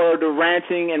for the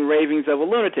ranting and ravings of a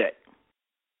lunatic?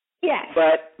 Yes.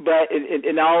 But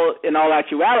in all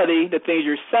actuality, the things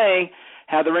you're saying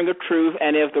have the ring of truth,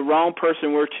 and if the wrong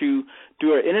person were to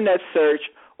do an internet search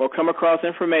or come across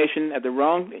information at the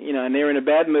wrong, and they're in a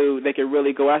bad mood, they could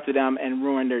really go after them and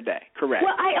ruin their day. Correct.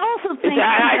 Well, I also think is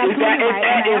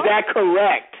that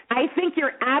correct? I think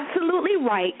you're absolutely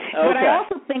right, but I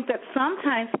also think that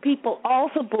sometimes people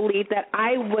also believe that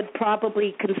I would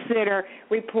probably consider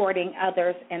reporting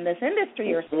others in this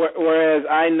industry. Whereas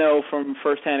I know from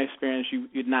firsthand experience,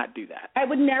 you'd not do that. I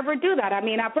would never do that. I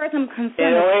mean, at first I'm concerned.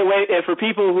 And for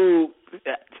people who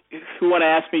want to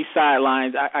ask me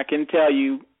sidelines, I can tell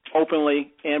you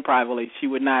openly and privately, she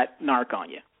would not narc on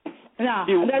you. No,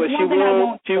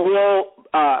 she will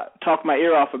talk my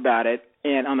ear off about it.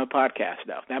 And on the podcast,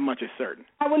 though, that much is certain.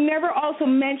 I will never also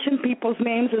mention people's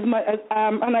names as much,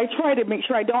 and I try to make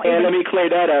sure I don't. And let me clear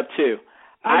that up too.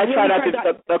 I try not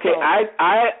to. Okay,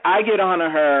 I get on to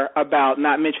her about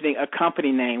not mentioning a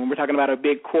company name when we're talking about a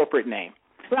big corporate name.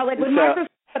 Well, like with Microsoft,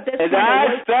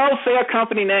 don't say a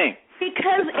company name.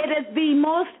 Because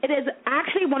it is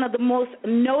actually one of the most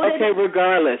noted. Okay,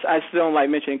 regardless, I still don't like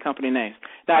mentioning company names.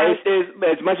 Now,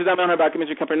 as much as I'm on her about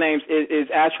mentioning company names, it is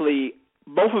actually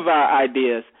both of our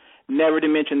ideas never to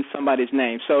mention somebody's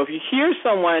name. So if you hear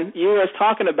someone, you're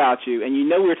talking about you, and you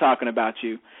know we're talking about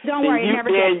you, don't worry,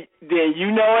 then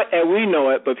you know it and we know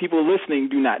it, but people listening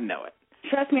do not know it.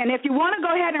 Trust me, and if you want to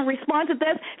go ahead and respond to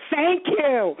this, thank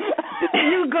you.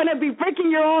 You're going to be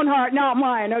breaking your own heart, not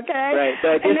mine, okay? Right.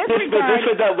 But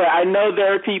I know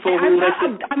there are people who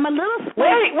listen. I'm a little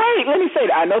scared. Wait, let me say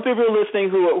that. I know people are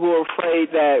listening who are afraid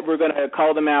that we're going to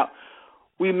call them out.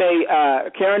 We may,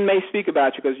 Karen may speak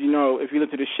about you because, if you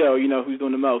listen to the show, you know who's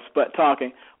doing the most,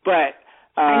 talking. But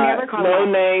no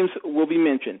names will be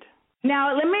mentioned.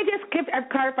 Now, let me just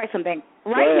clarify something.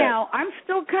 Right now, I'm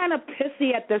still kind of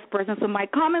pissy at this person, so my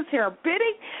comments here are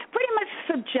pretty much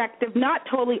subjective, not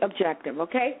totally objective,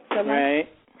 okay? Right.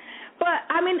 But,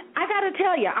 I mean, I got to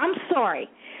tell you, I'm sorry.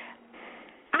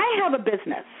 I have a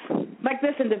business, like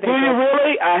this individual. Do you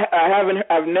really?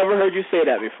 I've never heard you say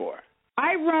that before.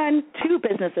 I run 2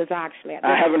 businesses, actually.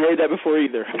 I haven't heard that before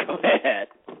either. Go ahead.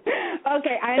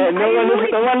 Okay.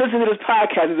 No one listening to this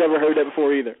podcast has ever heard that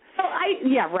before either.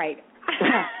 Yeah, right.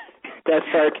 That's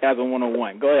sarcasm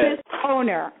 101. Go ahead. Business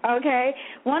owner, okay?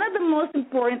 One of the most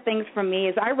important things for me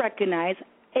is I recognize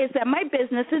is that my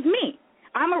business is me.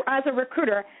 As a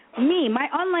recruiter, my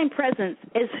online presence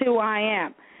is who I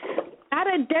am. That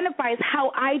identifies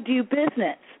how I do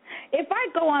business. If I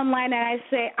go online and I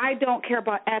say I don't care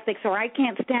about ethics or I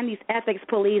can't stand these ethics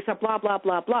police or blah, blah,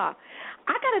 blah, blah,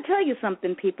 I got to tell you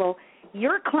something, people.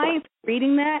 Your clients are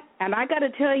reading that, and I got to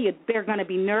tell you, they're going to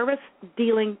be nervous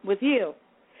dealing with you.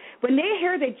 When they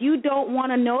hear that you don't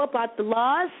want to know about the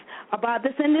laws, about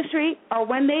this industry, or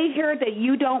when they hear that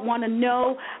you don't want to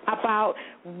know about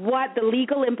what the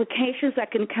legal implications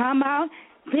that can come out,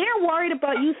 they're worried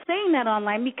about you saying that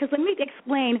online because let me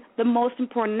explain the most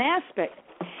important aspect.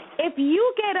 if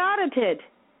you get audited,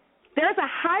 there's a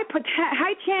high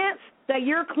chance that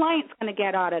your client's going to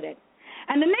get audited.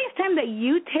 And the next time that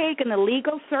you take an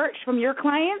illegal search from your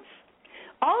clients,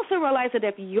 also realize that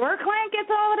if your client gets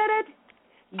audited,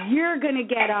 you're going to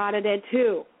get audited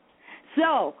too.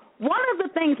 So one of the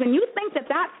things, when you think that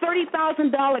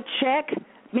 $30,000 check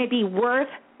may be worth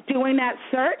doing that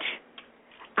search,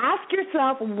 ask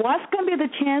yourself what's going to be the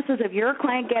chances of your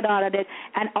client get audited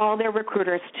and all their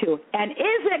recruiters too. And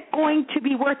is it going to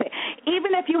be worth it,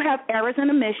 even if you have errors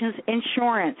and omissions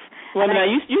insurance? Well, now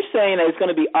you're saying that it's going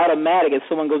to be automatic. If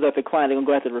someone goes after the client, they're going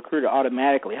to go after the recruiter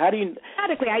automatically. How do you?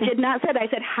 Automatically, I did not say that.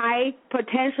 I said high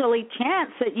potentially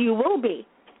chance that you will be.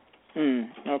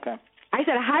 Okay. I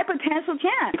said a high potential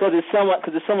chance. Because if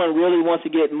someone really wants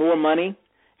to get more money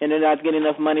and they're not getting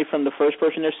enough money from the first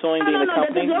person they're suing, being the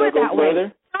company, they'll go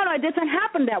further? No, it doesn't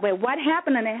happen that way. What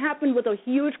happened, and it happened with a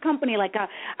huge company like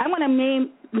I want to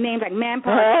name names like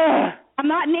Manpower. I'm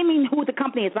not naming who the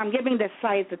company is, but I'm giving the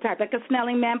size, the type, like a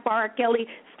Snelling, Manpower, Kelly,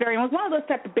 Sterling, one of those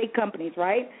type of big companies,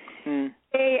 right?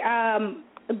 They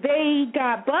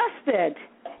got busted,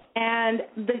 and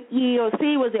the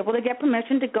EEOC was able to get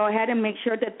permission to go ahead and make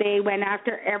sure that they went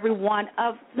after every one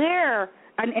of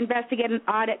and investigate and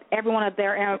audit every one of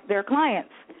their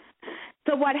clients.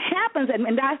 So what happens,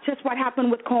 and that's just what happened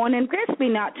with Cohen and Grisby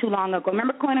not too long ago.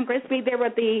 Remember Cohen and Grisby? They were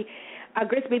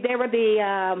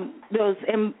those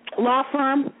law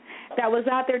firm that was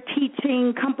out there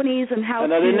teaching companies and how.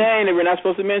 Another name that we're not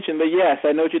supposed to mention, but yes,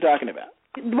 I know what you're talking about.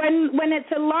 When it's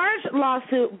a large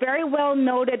lawsuit, very well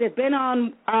noted, it's been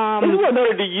on. It's well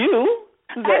noted to you.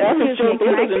 The average Joe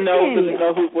doesn't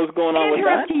know what's going on with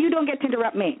that. You don't get to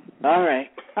interrupt me. All right.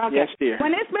 Okay. Yes, dear.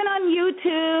 When it's been on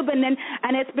YouTube and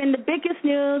it's been the biggest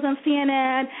news on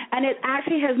CNN, and it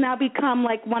actually has now become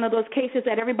like one of those cases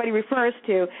that everybody refers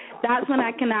to, that's when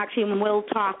I can actually and we'll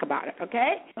talk about it.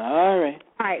 Okay. All right.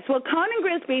 All right. So Cohen and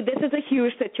Grisby, this is a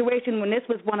huge situation when this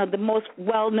was one of the most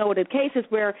well-noted cases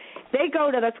where they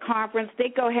go to this conference, they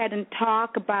go ahead and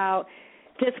talk about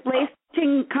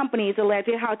displacing companies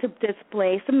alleging how to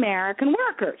displace American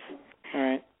workers. All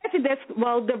right.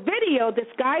 The video, this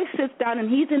guy sits down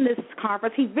and he's in this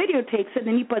conference, he videotapes it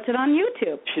and he puts it on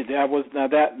YouTube. That was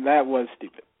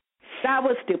stupid. That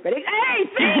was stupid. Hey,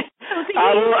 see?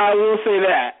 I will say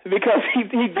that because he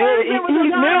knew he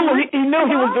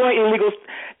was doing illegal.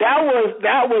 That was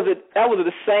about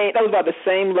the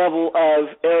same level of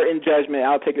error in judgment.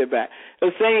 I'll take it back. The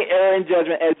same error in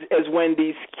judgment as when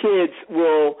these kids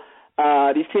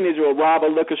these teenagers will rob a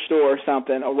liquor store or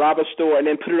something, or rob a store and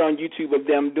then put it on YouTube of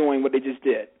them doing what they just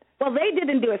did. Well, they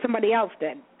didn't do it. Somebody else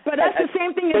did. But that's the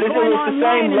same thing as going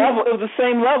online. It was the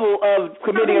same level of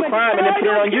committing a crime and then put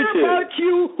it on YouTube. About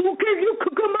you. Okay, you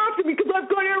could come after me because I've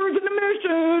got errors and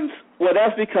omissions. Well,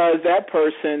 that's because that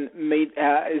person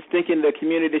is thinking the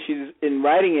community that she's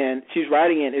writing in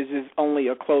is just only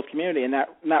a closed community, and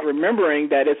not remembering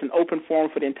that it's an open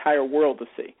forum for the entire world to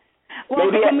see.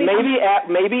 Well, maybe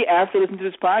after listening to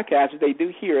this podcast, if they do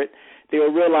hear it, they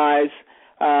will realize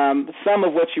some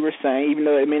of what you were saying, even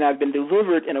though it may not have been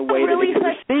delivered in a way that they can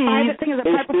receive,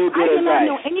 it's still good advice. I do not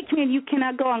know any community you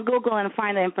cannot go on Google and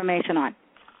find the information on.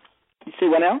 You see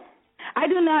what now? I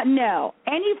do not know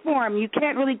any forum you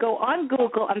can't really go on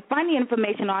Google and find the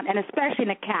information on, and especially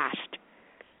in a cached.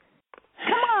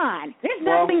 Come on. There's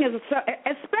nothing,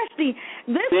 especially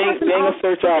this person. Being a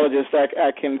searchologist,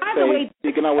 I can say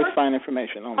you can always find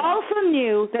information on that. Also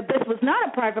knew that this was not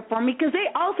a private forum because they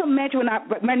also mentioned,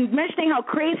 when mentioning how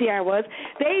crazy I was,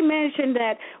 they mentioned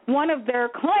that one of their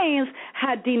clients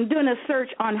had been doing a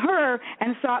search on her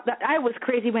and thought that I was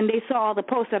crazy when they saw the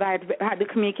post that I had the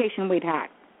communication we'd had.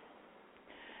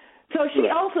 So she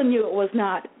also knew it was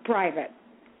not private.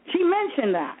 She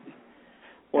mentioned that.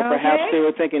 Well, perhaps they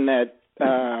were thinking that.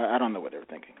 I don't know what they were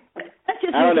thinking.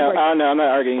 I don't know. I'm not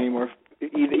arguing anymore.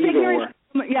 Either or.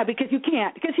 Yeah, because you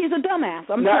can't. Because he's a dumbass.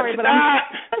 I'm sorry, but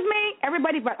it's me.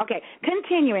 Everybody, but okay.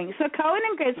 Continuing. So Cohen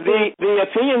and Grisby.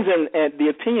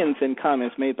 The opinions and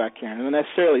comments made by Karen are not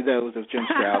necessarily those of Jim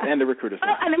Stroud and the recruiters.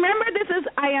 And remember,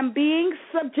 I am being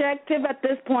subjective at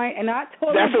this point, and not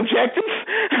totally. That's subjective.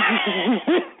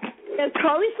 It's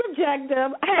totally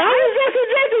subjective. How is that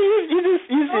subjective? You just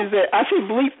said I should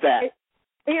bleep that.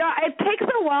 You know, it takes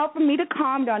a while for me to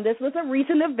calm down. This was a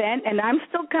recent event, and I'm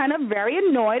still kind of very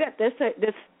annoyed at this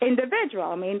individual.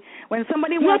 I mean, when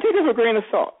somebody wants to take it with a grain of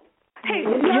salt. Hey,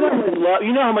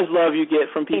 you know how much love you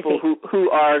get from people who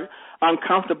are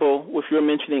uncomfortable with your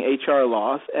mentioning HR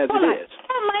laws as it is. I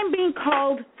don't mind being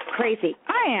called crazy.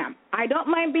 I am. I don't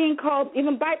mind being called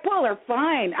even bipolar.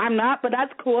 Fine. I'm not, but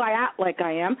that's cool. I act like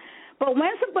I am. But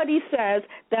when somebody says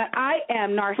that I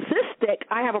am narcissistic,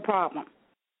 I have a problem.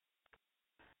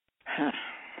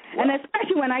 And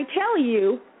especially when I tell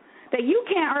you that you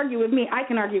can't argue with me, I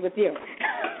can argue with you.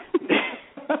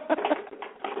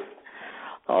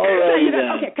 All right,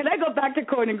 then. Okay, can I go back to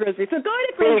Gordon Grisby? So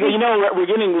Gordon Grisby. You know, we're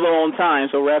getting low on time,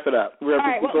 so wrap it up. We're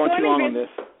going too long on this.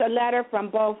 A letter from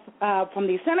both from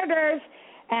these senators,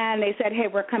 and they said, hey,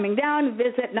 we're coming down,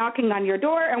 visit, knocking on your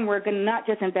door, and we're going to not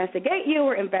just investigate you,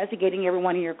 we're investigating every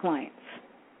one of your clients.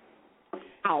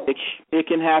 Ouch. It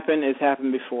can happen. It's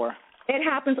happened before. It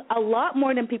happens a lot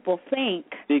more than people think.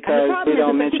 Because they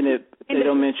don't mention it. They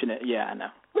don't mention it. Yeah, I know.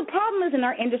 The problem is in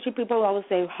our industry, people always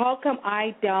say, how come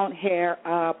I don't hear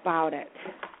about it?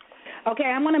 Okay,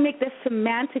 I'm going to make this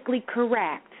semantically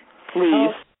correct.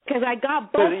 Please. Because I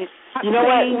got both. You know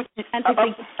what?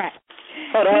 Semantically correct.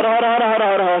 Hold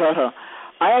on.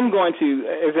 I am going to,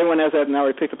 if anyone else hasn't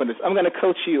already picked up on this, I'm going to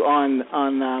coach you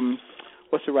on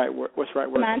what's the right word?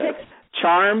 Semantics?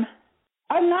 Charm.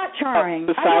 I'm not charming.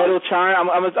 Societal charm.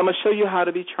 I'm going to show you how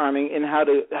to be charming and how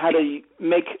to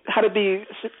be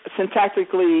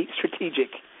syntactically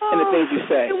strategic in the things you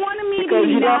say. You wanted me because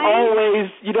to be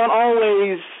you don't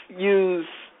always use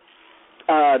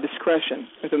discretion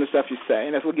in some of the stuff you say,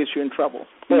 and that's what gets you in trouble.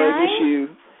 So it gets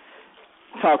you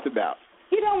talked about.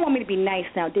 You don't want me to be nice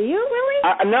now, do you?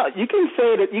 Really? No. You can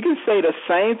say that. You can say the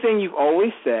same thing you've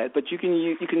always said, but you can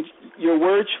your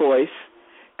word choice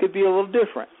could be a little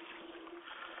different.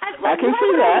 I can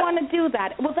see that. I want to do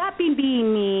that. Will that be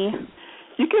being me?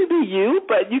 You can be you,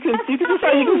 but you can say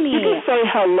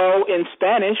hello in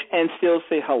Spanish and still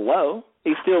say hello.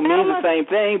 It still means the same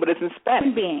thing, but it's in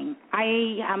Spanish.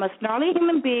 I am a snarly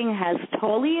human being, has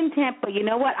totally intent, but you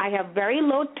know what? I have very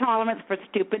low tolerance for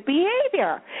stupid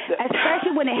behavior,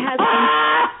 especially when it has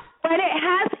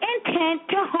intent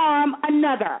to harm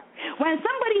another. When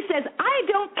somebody says, I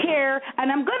don't care,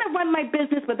 and I'm going to run my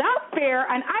business without fear,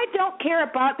 and I don't care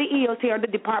about the EOC or the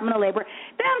Department of Labor,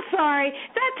 then I'm sorry.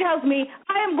 That tells me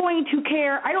I am going to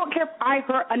care. I don't care if I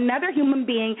hurt another human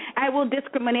being. I will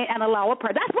discriminate and allow a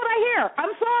person. That's what I hear.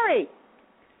 I'm sorry.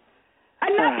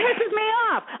 And that pisses me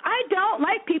off. I don't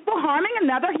like people harming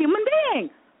another human being.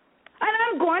 And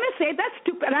I'm going to say that's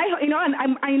stupid. And you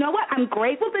know what? I'm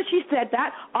grateful that she said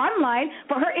that online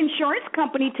for her insurance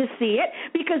company to see it,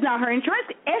 because now her insurance,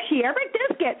 if she ever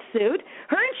does get sued,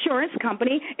 her insurance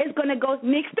company is going to go,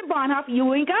 Nix de Bonhoff, you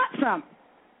ain't got some.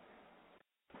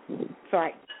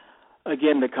 Sorry.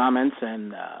 Again, the comments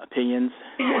and opinions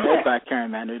held by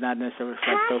Karen Mann do not necessarily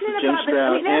reflect those of Jim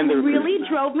Stroud and the really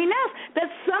drove me nuts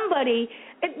that somebody.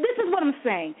 This is what I'm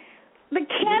saying. The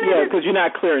candidates. Yeah, because you're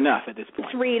not clear enough at this point.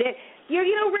 Let's read it.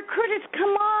 Recruiters,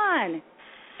 come on.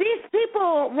 These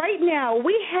people, right now,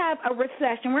 we have a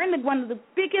recession. We're in one of the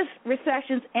biggest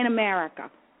recessions in America.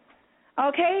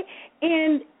 Okay?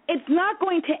 And it's not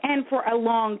going to end for a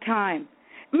long time.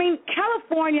 I mean,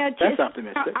 California just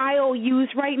IOUs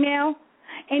right now.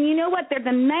 And you know what? They're the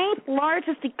 9th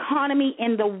largest economy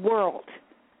in the world.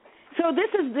 So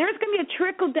there's going to be a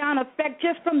trickle-down effect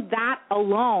just from that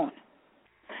alone.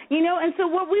 And so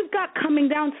what we've got coming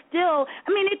down still,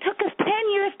 it took us 10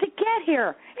 years to get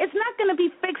here. It's not going to be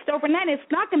fixed overnight. It's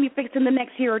not going to be fixed in the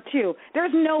next year or two.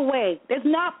 There's no way. It's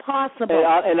not possible.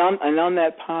 And on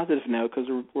that positive note, because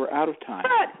we're out of time.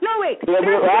 No, wait. It's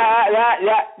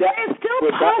still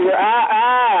possible.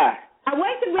 I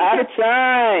want to out of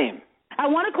time. I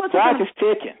want to close Clock is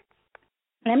ticking.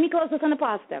 Let me close this on a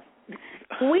positive.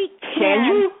 We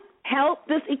can help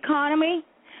this economy.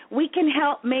 We can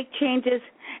help make changes,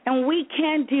 and we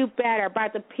can do better by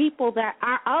the people that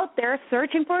are out there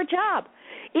searching for a job.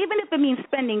 Even if it means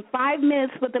spending 5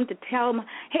 minutes with them to tell them,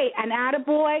 hey, an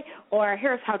attaboy, or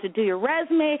here's how to do your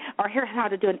resume, or here's how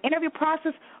to do an interview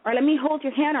process, or let me hold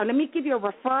your hand, or let me give you a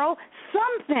referral,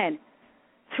 something.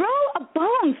 Throw a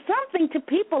bone, something to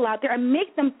people out there and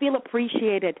make them feel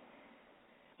appreciated.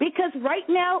 Because right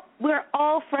now, we're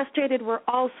all frustrated, we're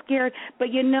all scared, but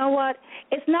you know what?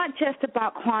 It's not just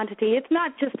about quantity. It's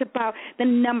not just about the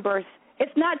numbers.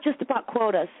 It's not just about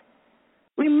quotas.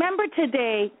 Remember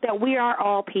today that we are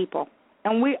all people,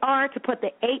 and we are to put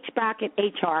the H back in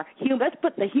HR. Let's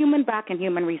put the human back in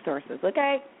human resources,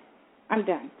 okay? I'm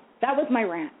done. That was my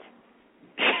rant.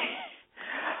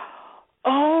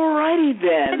 All righty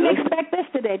then. Didn't expect this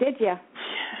today, did you?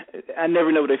 I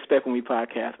never know what to expect when we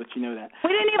podcast, but you know that. We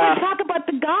didn't even talk about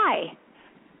the guy.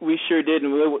 We sure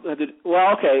didn't. Well,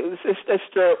 okay.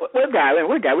 What guy?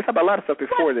 We talked about a lot of stuff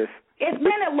before this. It's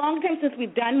been a long time since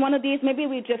we've done one of these. Maybe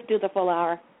we just do the full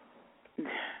hour.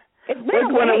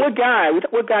 What guy?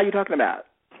 What guy are you talking about?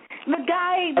 The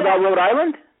guy. About Rhode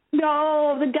Island?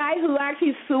 No, the guy who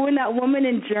actually suing that woman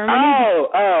in Germany.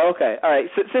 Oh, okay. All right.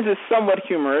 So, since it's somewhat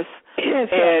humorous,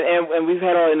 And we've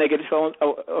had all the negative. Oh,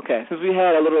 okay. Since we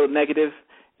had a little negative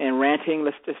and ranting,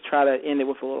 let's just try to end it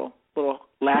with a little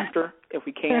laughter if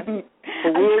we can.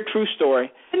 A weird true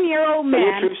story. 7-year-old man. Tell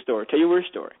your true story. Tell your weird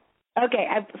story. Okay,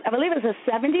 I believe it's a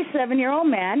 77-year-old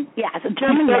man. Yeah, it's a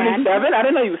German man. 77? I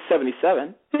didn't know he was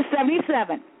 77. He was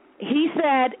 77. He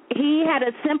said he had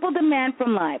a simple demand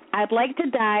from life. I'd like to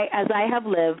die as I have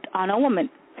lived on a woman.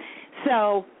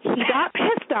 So he got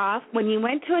pissed off when he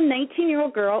went to a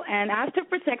 19-year-old girl and asked her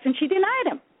for sex, and she denied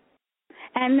him.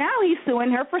 And now he's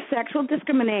suing her for sexual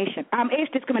discrimination,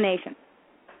 age discrimination.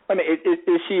 I mean,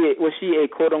 was she a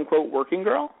quote-unquote working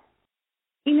girl?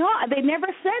 You know, they never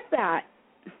said that.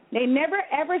 They never,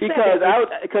 ever said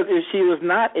that. Because if she was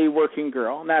not a working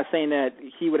girl, I'm not saying that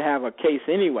he would have a case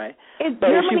anyway. If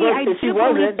she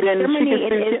wasn't, then she could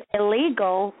sue him. It is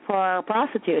illegal for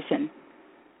prostitution.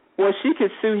 Well, she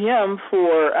could sue him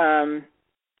for,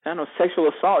 sexual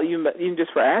assault, even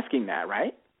just for asking that,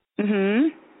 right? Mm-hmm.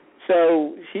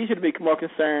 So she should be more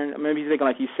concerned. Maybe he's thinking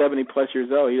like he's 70-plus years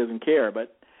old. He doesn't care,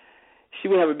 but she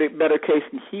would have a better case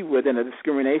than he would in a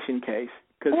discrimination case.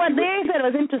 What they said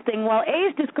was interesting. Well,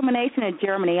 age discrimination in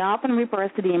Germany often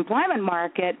refers to the employment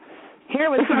market.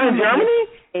 Here was this is in Germany?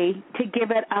 To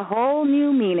give it a whole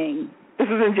new meaning. This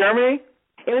is in Germany?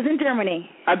 It was in Germany.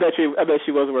 I bet she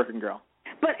was a working girl.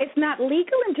 But it's not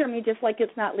legal in Germany, just like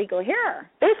it's not legal here.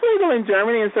 It's legal in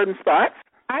Germany in certain spots.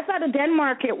 I thought in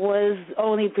Denmark it was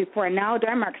only before. Now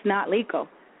Denmark's not legal.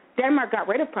 Denmark got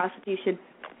rid of prostitution.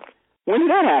 When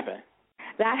did that happen?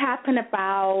 That happened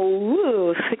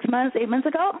about 6 months, 8 months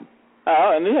ago.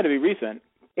 Oh, and it had to be recent.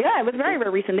 Yeah, it was very,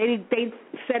 very recent. They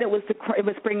said it was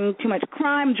bringing too much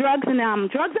crime, drugs and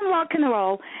rock and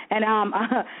roll,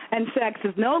 and sex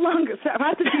is no longer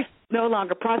prostitution, no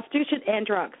longer prostitution and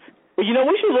drugs. Well,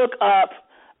 we should look up.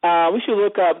 The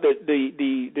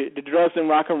drugs and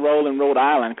rock and roll in Rhode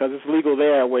Island because it's legal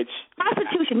there. Which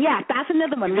prostitution? Yeah, that's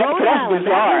another one. Rhode Island.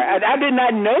 Bizarre. I did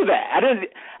not know that.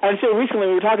 Until recently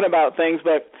we were talking about things.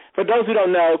 But for those who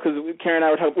don't know, because Karen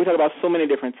and I we talk about so many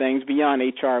different things beyond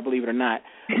HR, believe it or not.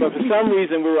 But for some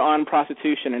reason we were on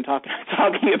prostitution and talking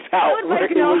about where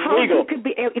it was legal. Could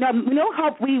be,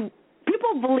 how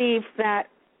people believe that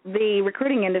the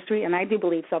recruiting industry, and I do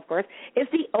believe so, of course, is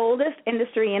the oldest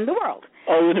industry in the world.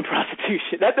 Older than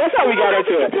prostitution. That's how we got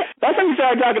into it. That's how we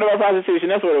started talking about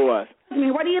prostitution. That's what it was. I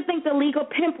mean, what do you think the legal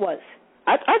pimp was?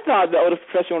 I thought the oldest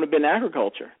profession would have been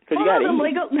agriculture because you got to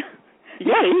eat. You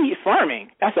got to eat.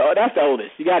 Farming. That's the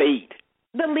oldest. You got to eat.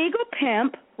 The legal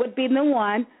pimp would be the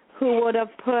one who would have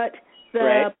put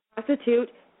the prostitute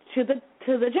to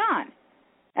the John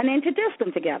and introduced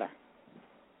them together.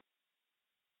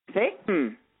 See?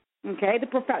 Okay,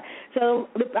 so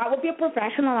that would be a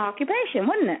professional occupation,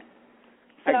 wouldn't it?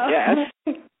 So, I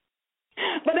guess.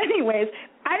 But anyways,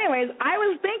 I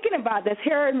was thinking about this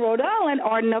here in Rhode Island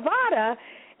or Nevada,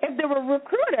 if there were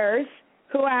recruiters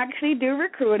who actually do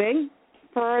recruiting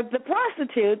for the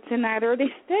prostitutes in either of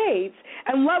these states,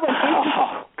 and what would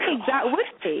that would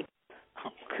be.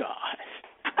 Oh, gosh.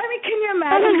 I mean, can you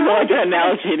imagine? I don't like that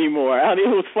analogy anymore. It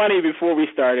was funny before we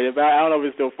started, but I don't know if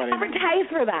it's still funny. Advertise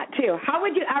for that, too. How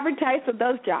would you advertise for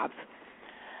those jobs?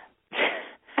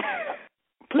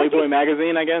 Playboy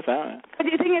magazine, I guess. I don't know. But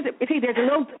the thing is, there's a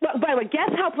little. By the way,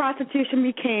 guess how prostitution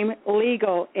became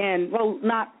legal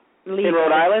not legal. In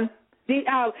Rhode Island?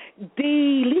 Delegalized.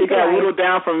 It got whittled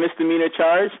down from misdemeanor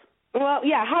charge? Well,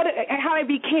 yeah. How it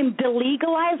became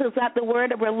delegalized? Is that the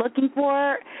word that we're looking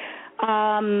for?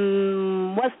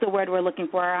 What's the word we're looking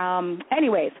for?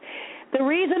 Anyways, the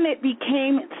reason it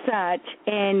became such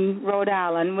in Rhode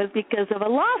Island was because of a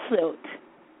lawsuit.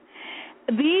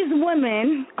 These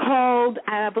women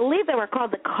I believe they were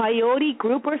called the Coyote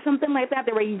Group or something like that.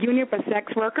 They were a union for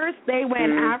sex workers. They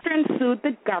went after and sued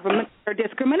the government for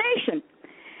discrimination.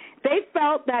 They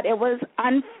felt that it was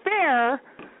unfair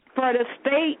for the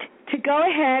state to go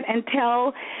ahead and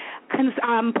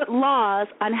put laws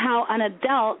on how an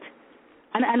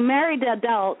unmarried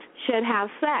adult should have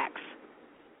sex.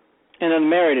 An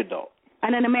unmarried adult?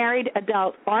 An unmarried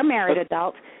adult or married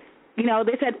adult.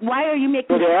 They said, why are you making...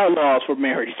 Well, there are laws for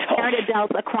married adults. Married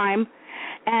adults a crime.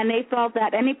 And they felt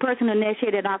that any person who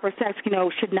initiated an offer of sex,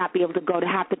 should not be able to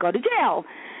have to go to jail.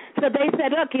 So they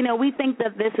said, look, we think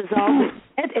that this is all...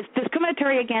 it's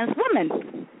discriminatory against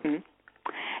women. Mm-hmm.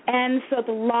 And so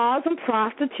the laws on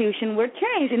prostitution were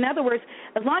changed. In other words,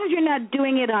 as long as you're not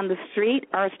doing it on the street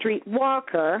or a street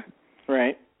walker,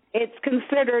 right, it's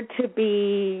considered to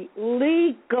be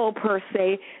legal per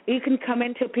se. You can come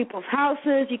into people's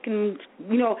houses. You can,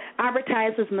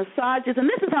 advertise as massages, and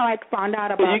this is how I found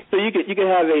out about. So you could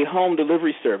have a home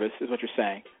delivery service, is what you're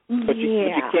saying. But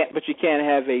you can't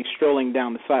have a strolling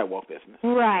down the sidewalk business.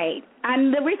 Right.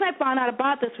 And the reason I found out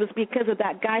about this was because of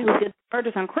that guy who did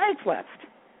murders on Craigslist.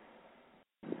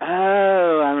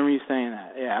 Oh, I remember you saying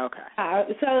that. Yeah, okay.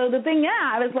 So the thing,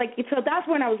 I was like, so that's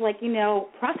when I was like,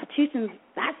 prostitution,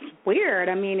 that's weird.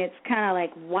 I mean, it's kind of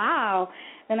like, wow.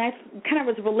 And I kind of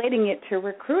was relating it to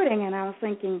recruiting, and I was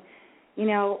thinking,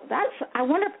 I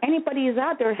wonder if anybody is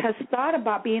out there has thought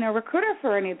about being a recruiter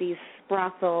for any of these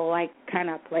brothel-like kind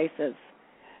of places.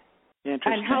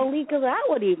 Interesting. And how legal that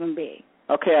would even be.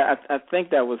 Okay, I think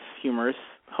that was humorous.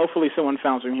 Hopefully someone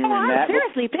found some humor in that. I'm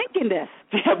seriously thinking this.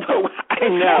 Yeah, but I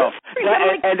know.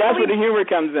 And that's where the humor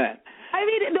comes in. I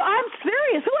mean, I'm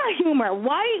serious. What humor?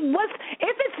 If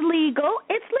it's legal,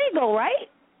 it's legal, right?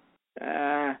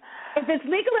 If it's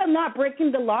legal, I'm not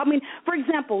breaking the law. I mean, for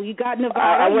example, you got Nevada.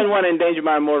 I wouldn't want to endanger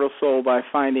my immortal soul by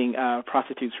finding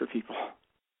prostitutes for people.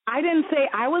 I didn't say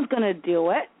I was going to do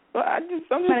it. Well, I'm just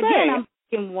saying. Again, I'm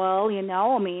thinking,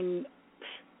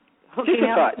 hooking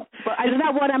up. But isn't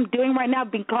that what I'm doing right now,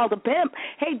 being called a pimp?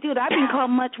 Hey, dude, I've been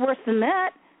called much worse than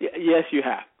that. Yes, you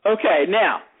have. Okay,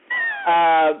 now,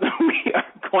 we are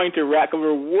going to wrap.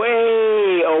 We're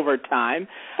way over time.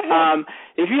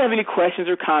 If you have any questions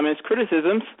or comments,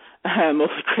 criticisms,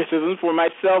 mostly criticisms for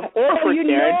myself or for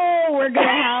Karen. We're going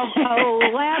to have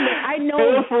I know.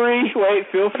 Feel free to write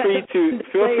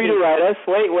us.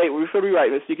 Before we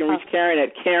write this, you can reach Karen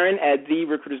at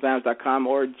Karen@therecruiterslounge.com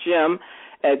or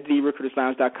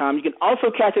Jim@therecruiterslounge.com. You can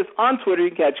also catch us on Twitter.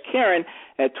 You can catch Karen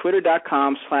at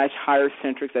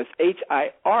twitter.com/HireCentrix. That's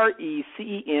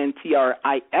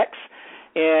HireCentrix.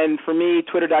 And for me,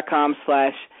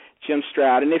 twitter.com/Jim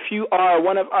Stroud. And if you are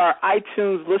one of our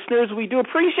iTunes listeners, we do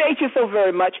appreciate you so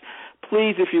very much.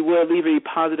 Please, if you would, leave a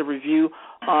positive review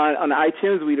on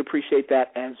iTunes. We'd appreciate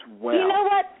that as well. You know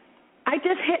what? I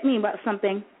just hit me about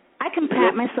something. I can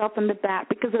pat myself on the back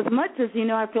because as much as,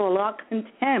 I feel a lot of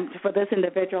contempt for this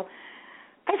individual,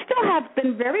 I still have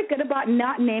been very good about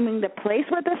not naming the place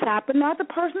where this happened, not the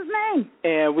person's name.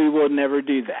 And we will never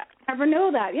do that. Never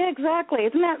know that. Yeah, exactly.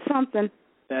 Isn't that something?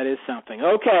 That is something.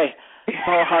 Okay.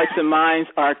 All hearts and minds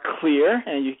are clear,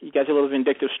 and you got a little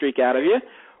vindictive streak out of you.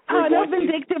 No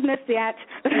vindictiveness yet.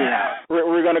 Yeah.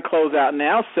 We're going to close out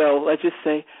now, so let's just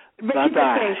say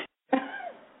bye-bye.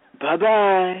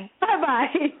 Bye-bye.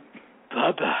 Bye-bye.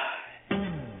 Bye-bye.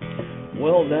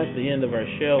 Well, that's the end of our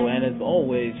show, and as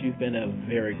always, you've been a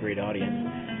very great audience.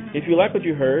 If you like what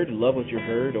you heard, love what you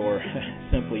heard, or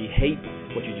simply hate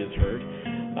what you just heard,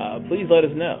 please let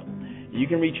us know. You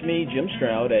can reach me, Jim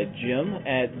Stroud, at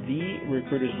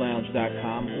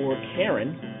jim@therecruiterslounge.com or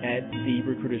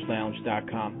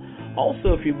Karen@therecruiterslounge.com.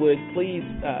 Also, if you would, please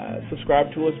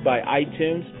subscribe to us by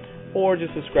iTunes or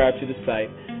just subscribe to the site,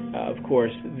 of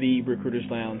course,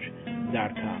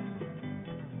 therecruiterslounge.com.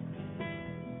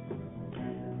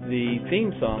 The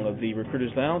theme song of The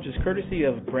Recruiters Lounge is courtesy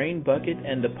of Brain Bucket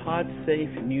and the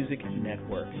PodSafe Music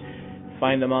Network.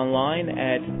 Find them online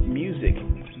at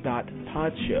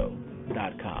music.podshow.com.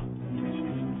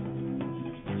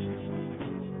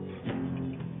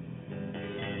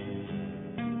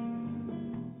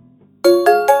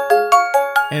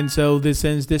 And so this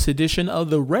ends this edition of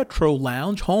the Retro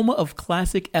Lounge, home of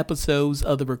classic episodes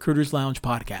of the Recruiters Lounge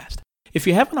podcast. If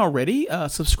you haven't already,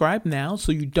 subscribe now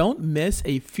so you don't miss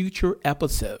a future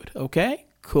episode. Okay?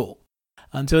 Cool.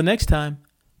 Until next time,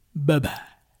 bye-bye.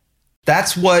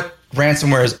 That's what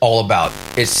ransomware is all about.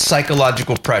 It's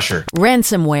psychological pressure.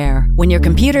 Ransomware, when your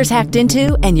computer's hacked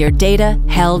into and your data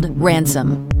held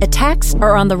ransom. Attacks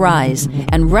are on the rise,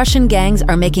 and Russian gangs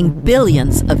are making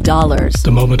billions of dollars. The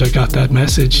moment I got that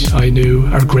message, I knew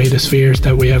our greatest fears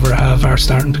that we ever have are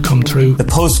starting to come true. The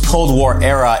post-Cold War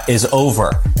era is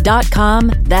over. .com,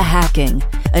 The Hacking.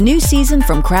 A new season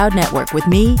from Crowd Network with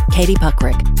me, Katie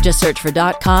Puckrick. Just search for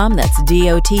 .com, that's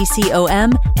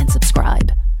DOTCOM, and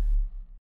subscribe.